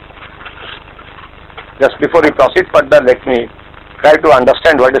 Just before we proceed further, let me try to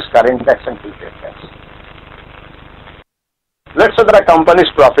understand what is current tax and future tax. Let's say that a company's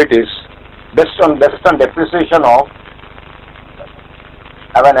profit is based on depreciation of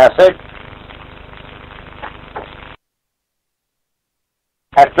an asset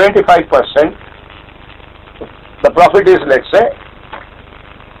at 25%. The profit is, let's say,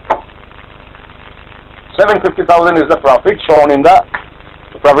 750,000 is the profit shown in the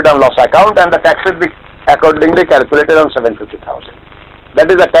profit and loss account, and the tax will be accordingly calculated on 750,000. That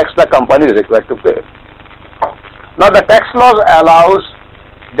is the tax the company is required to pay. Now the tax laws allows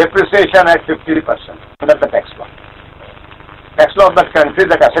depreciation at 50%. That's the tax law. Tax law of that country,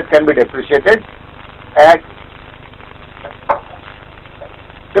 that asset can be depreciated at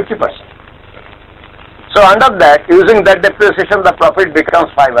 50%. So under that, using that depreciation, the profit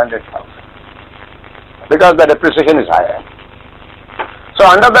becomes 500,000 because the depreciation is higher. So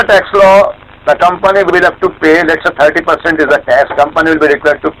under the tax law, the company will have to pay, let's say 30% is the tax, company will be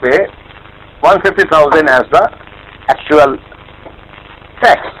required to pay 150,000 as the actual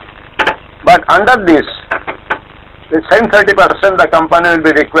tax. But under this, the same 30%, the company will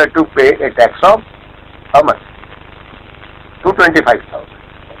be required to pay a tax of how much? 225,000.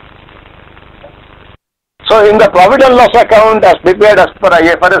 So in the profit and loss account as prepared as per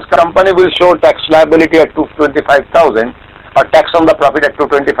IFRS, company will show tax liability at 225,000 or tax on the profit at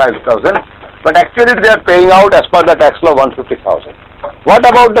 225,000, but actually they are paying out as per the tax law 150,000. What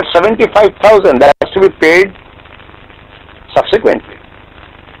about the 75,000 that has to be paid subsequently?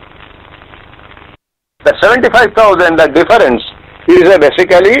 The 75,000, the difference is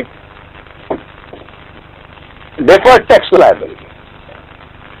basically deferred tax liability,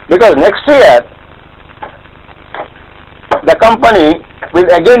 because next year the company will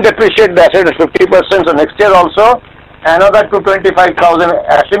again depreciate the asset at 50%, so next year also another 225,000,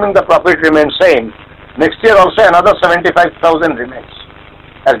 assuming the profit remains same. Next year also another 75,000 remains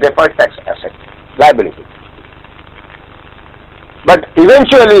as deferred tax asset liability. But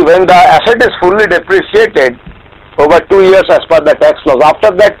eventually when the asset is fully depreciated over 2 years as per the tax laws,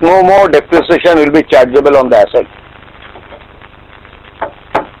 after that no more depreciation will be chargeable on the asset.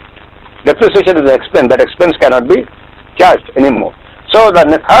 Depreciation is an expense, that expense cannot be charged anymore. So the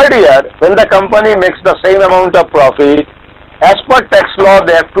third year, when the company makes the same amount of profit, as per tax law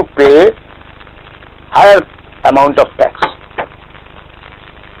they have to pay higher amount of tax.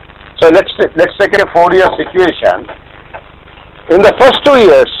 So let's take a 4-year situation. In the first 2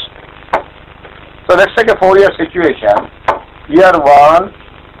 years, so let's take a 4-year situation. Year 1,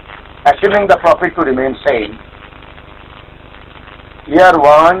 assuming the profit to remain same. Year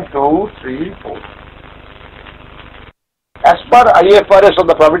 1, 2, 3, 4. As per IFRS of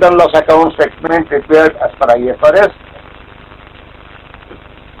the profit and loss account statement prepared as per IFRS,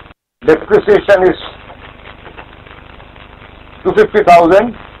 depreciation is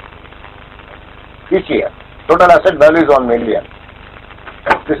 250,000 each year. Total asset value is 1 million.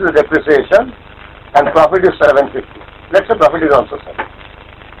 This is depreciation and profit is 750. Let's say profit is also 7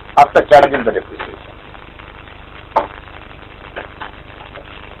 after charging the depreciation.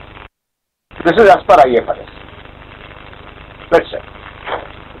 This is as per IFRS. Let's say,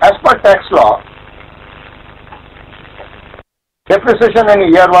 as per tax law, depreciation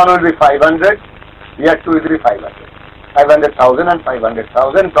in year 1 will be 500, year 2 will be 500. 500,000 and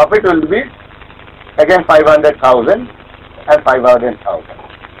 500,000. Profit will be again 500,000 and 500,000.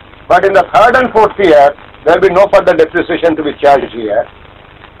 But in the third and fourth year, there will be no further depreciation to be charged here.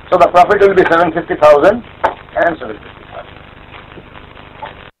 So the profit will be 750,000 and 750,000.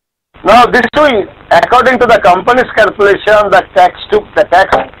 Now this will, according to the company's calculation, the tax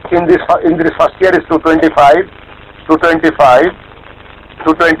in this first year is 225, 225,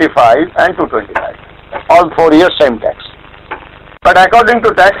 225 and 225. All 4 years same tax. But according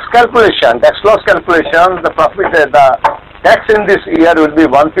to tax calculation, tax loss calculation, the profit, the tax in this year will be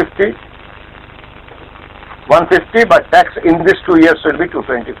 150, but tax in these 2 years will be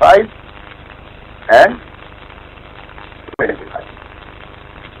 225 and 225.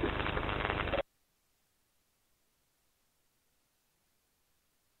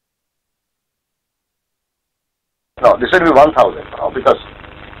 No, this will be 1,000 now, because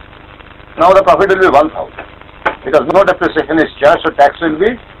now the profit will be 1,000 because no depreciation is charged, so tax will be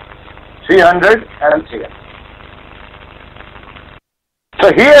 300 and 300.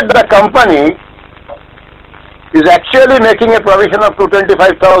 So here the company is actually making a provision of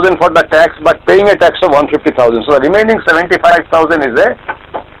 225,000 for the tax, but paying a tax of 150,000. So the remaining 75,000 is a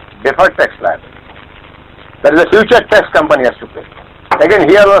deferred tax liability. That is a future tax company has to pay. Again,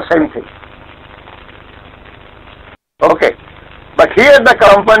 here was same thing. Okay, but here the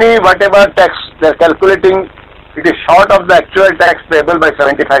company, whatever tax they are calculating, it is short of the actual tax payable by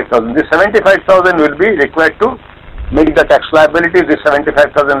 75,000. This 75,000 will be required to meet the tax liability. This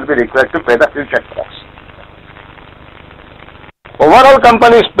 75,000 will be required to pay the future tax. Overall,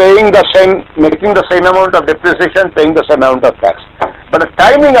 company is paying the same, making the same amount of depreciation, paying the same amount of tax. But the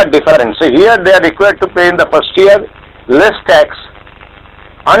timing are different. So here they are required to pay in the first year less tax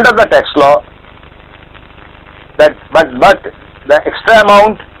under the tax law. But the extra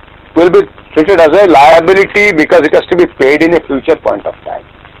amount will be treated as a liability because it has to be paid in a future point of time.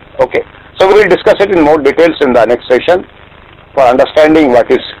 Okay, so we will discuss it in more details in the next session for understanding what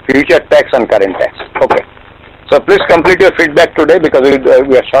is future tax and current tax. Okay, so please complete your feedback today because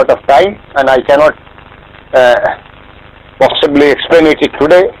we are short of time and I cannot possibly explain it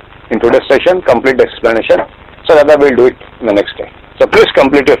today in today's session, complete explanation. So rather we will do it in the next day. So please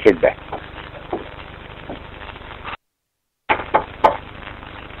complete your feedback.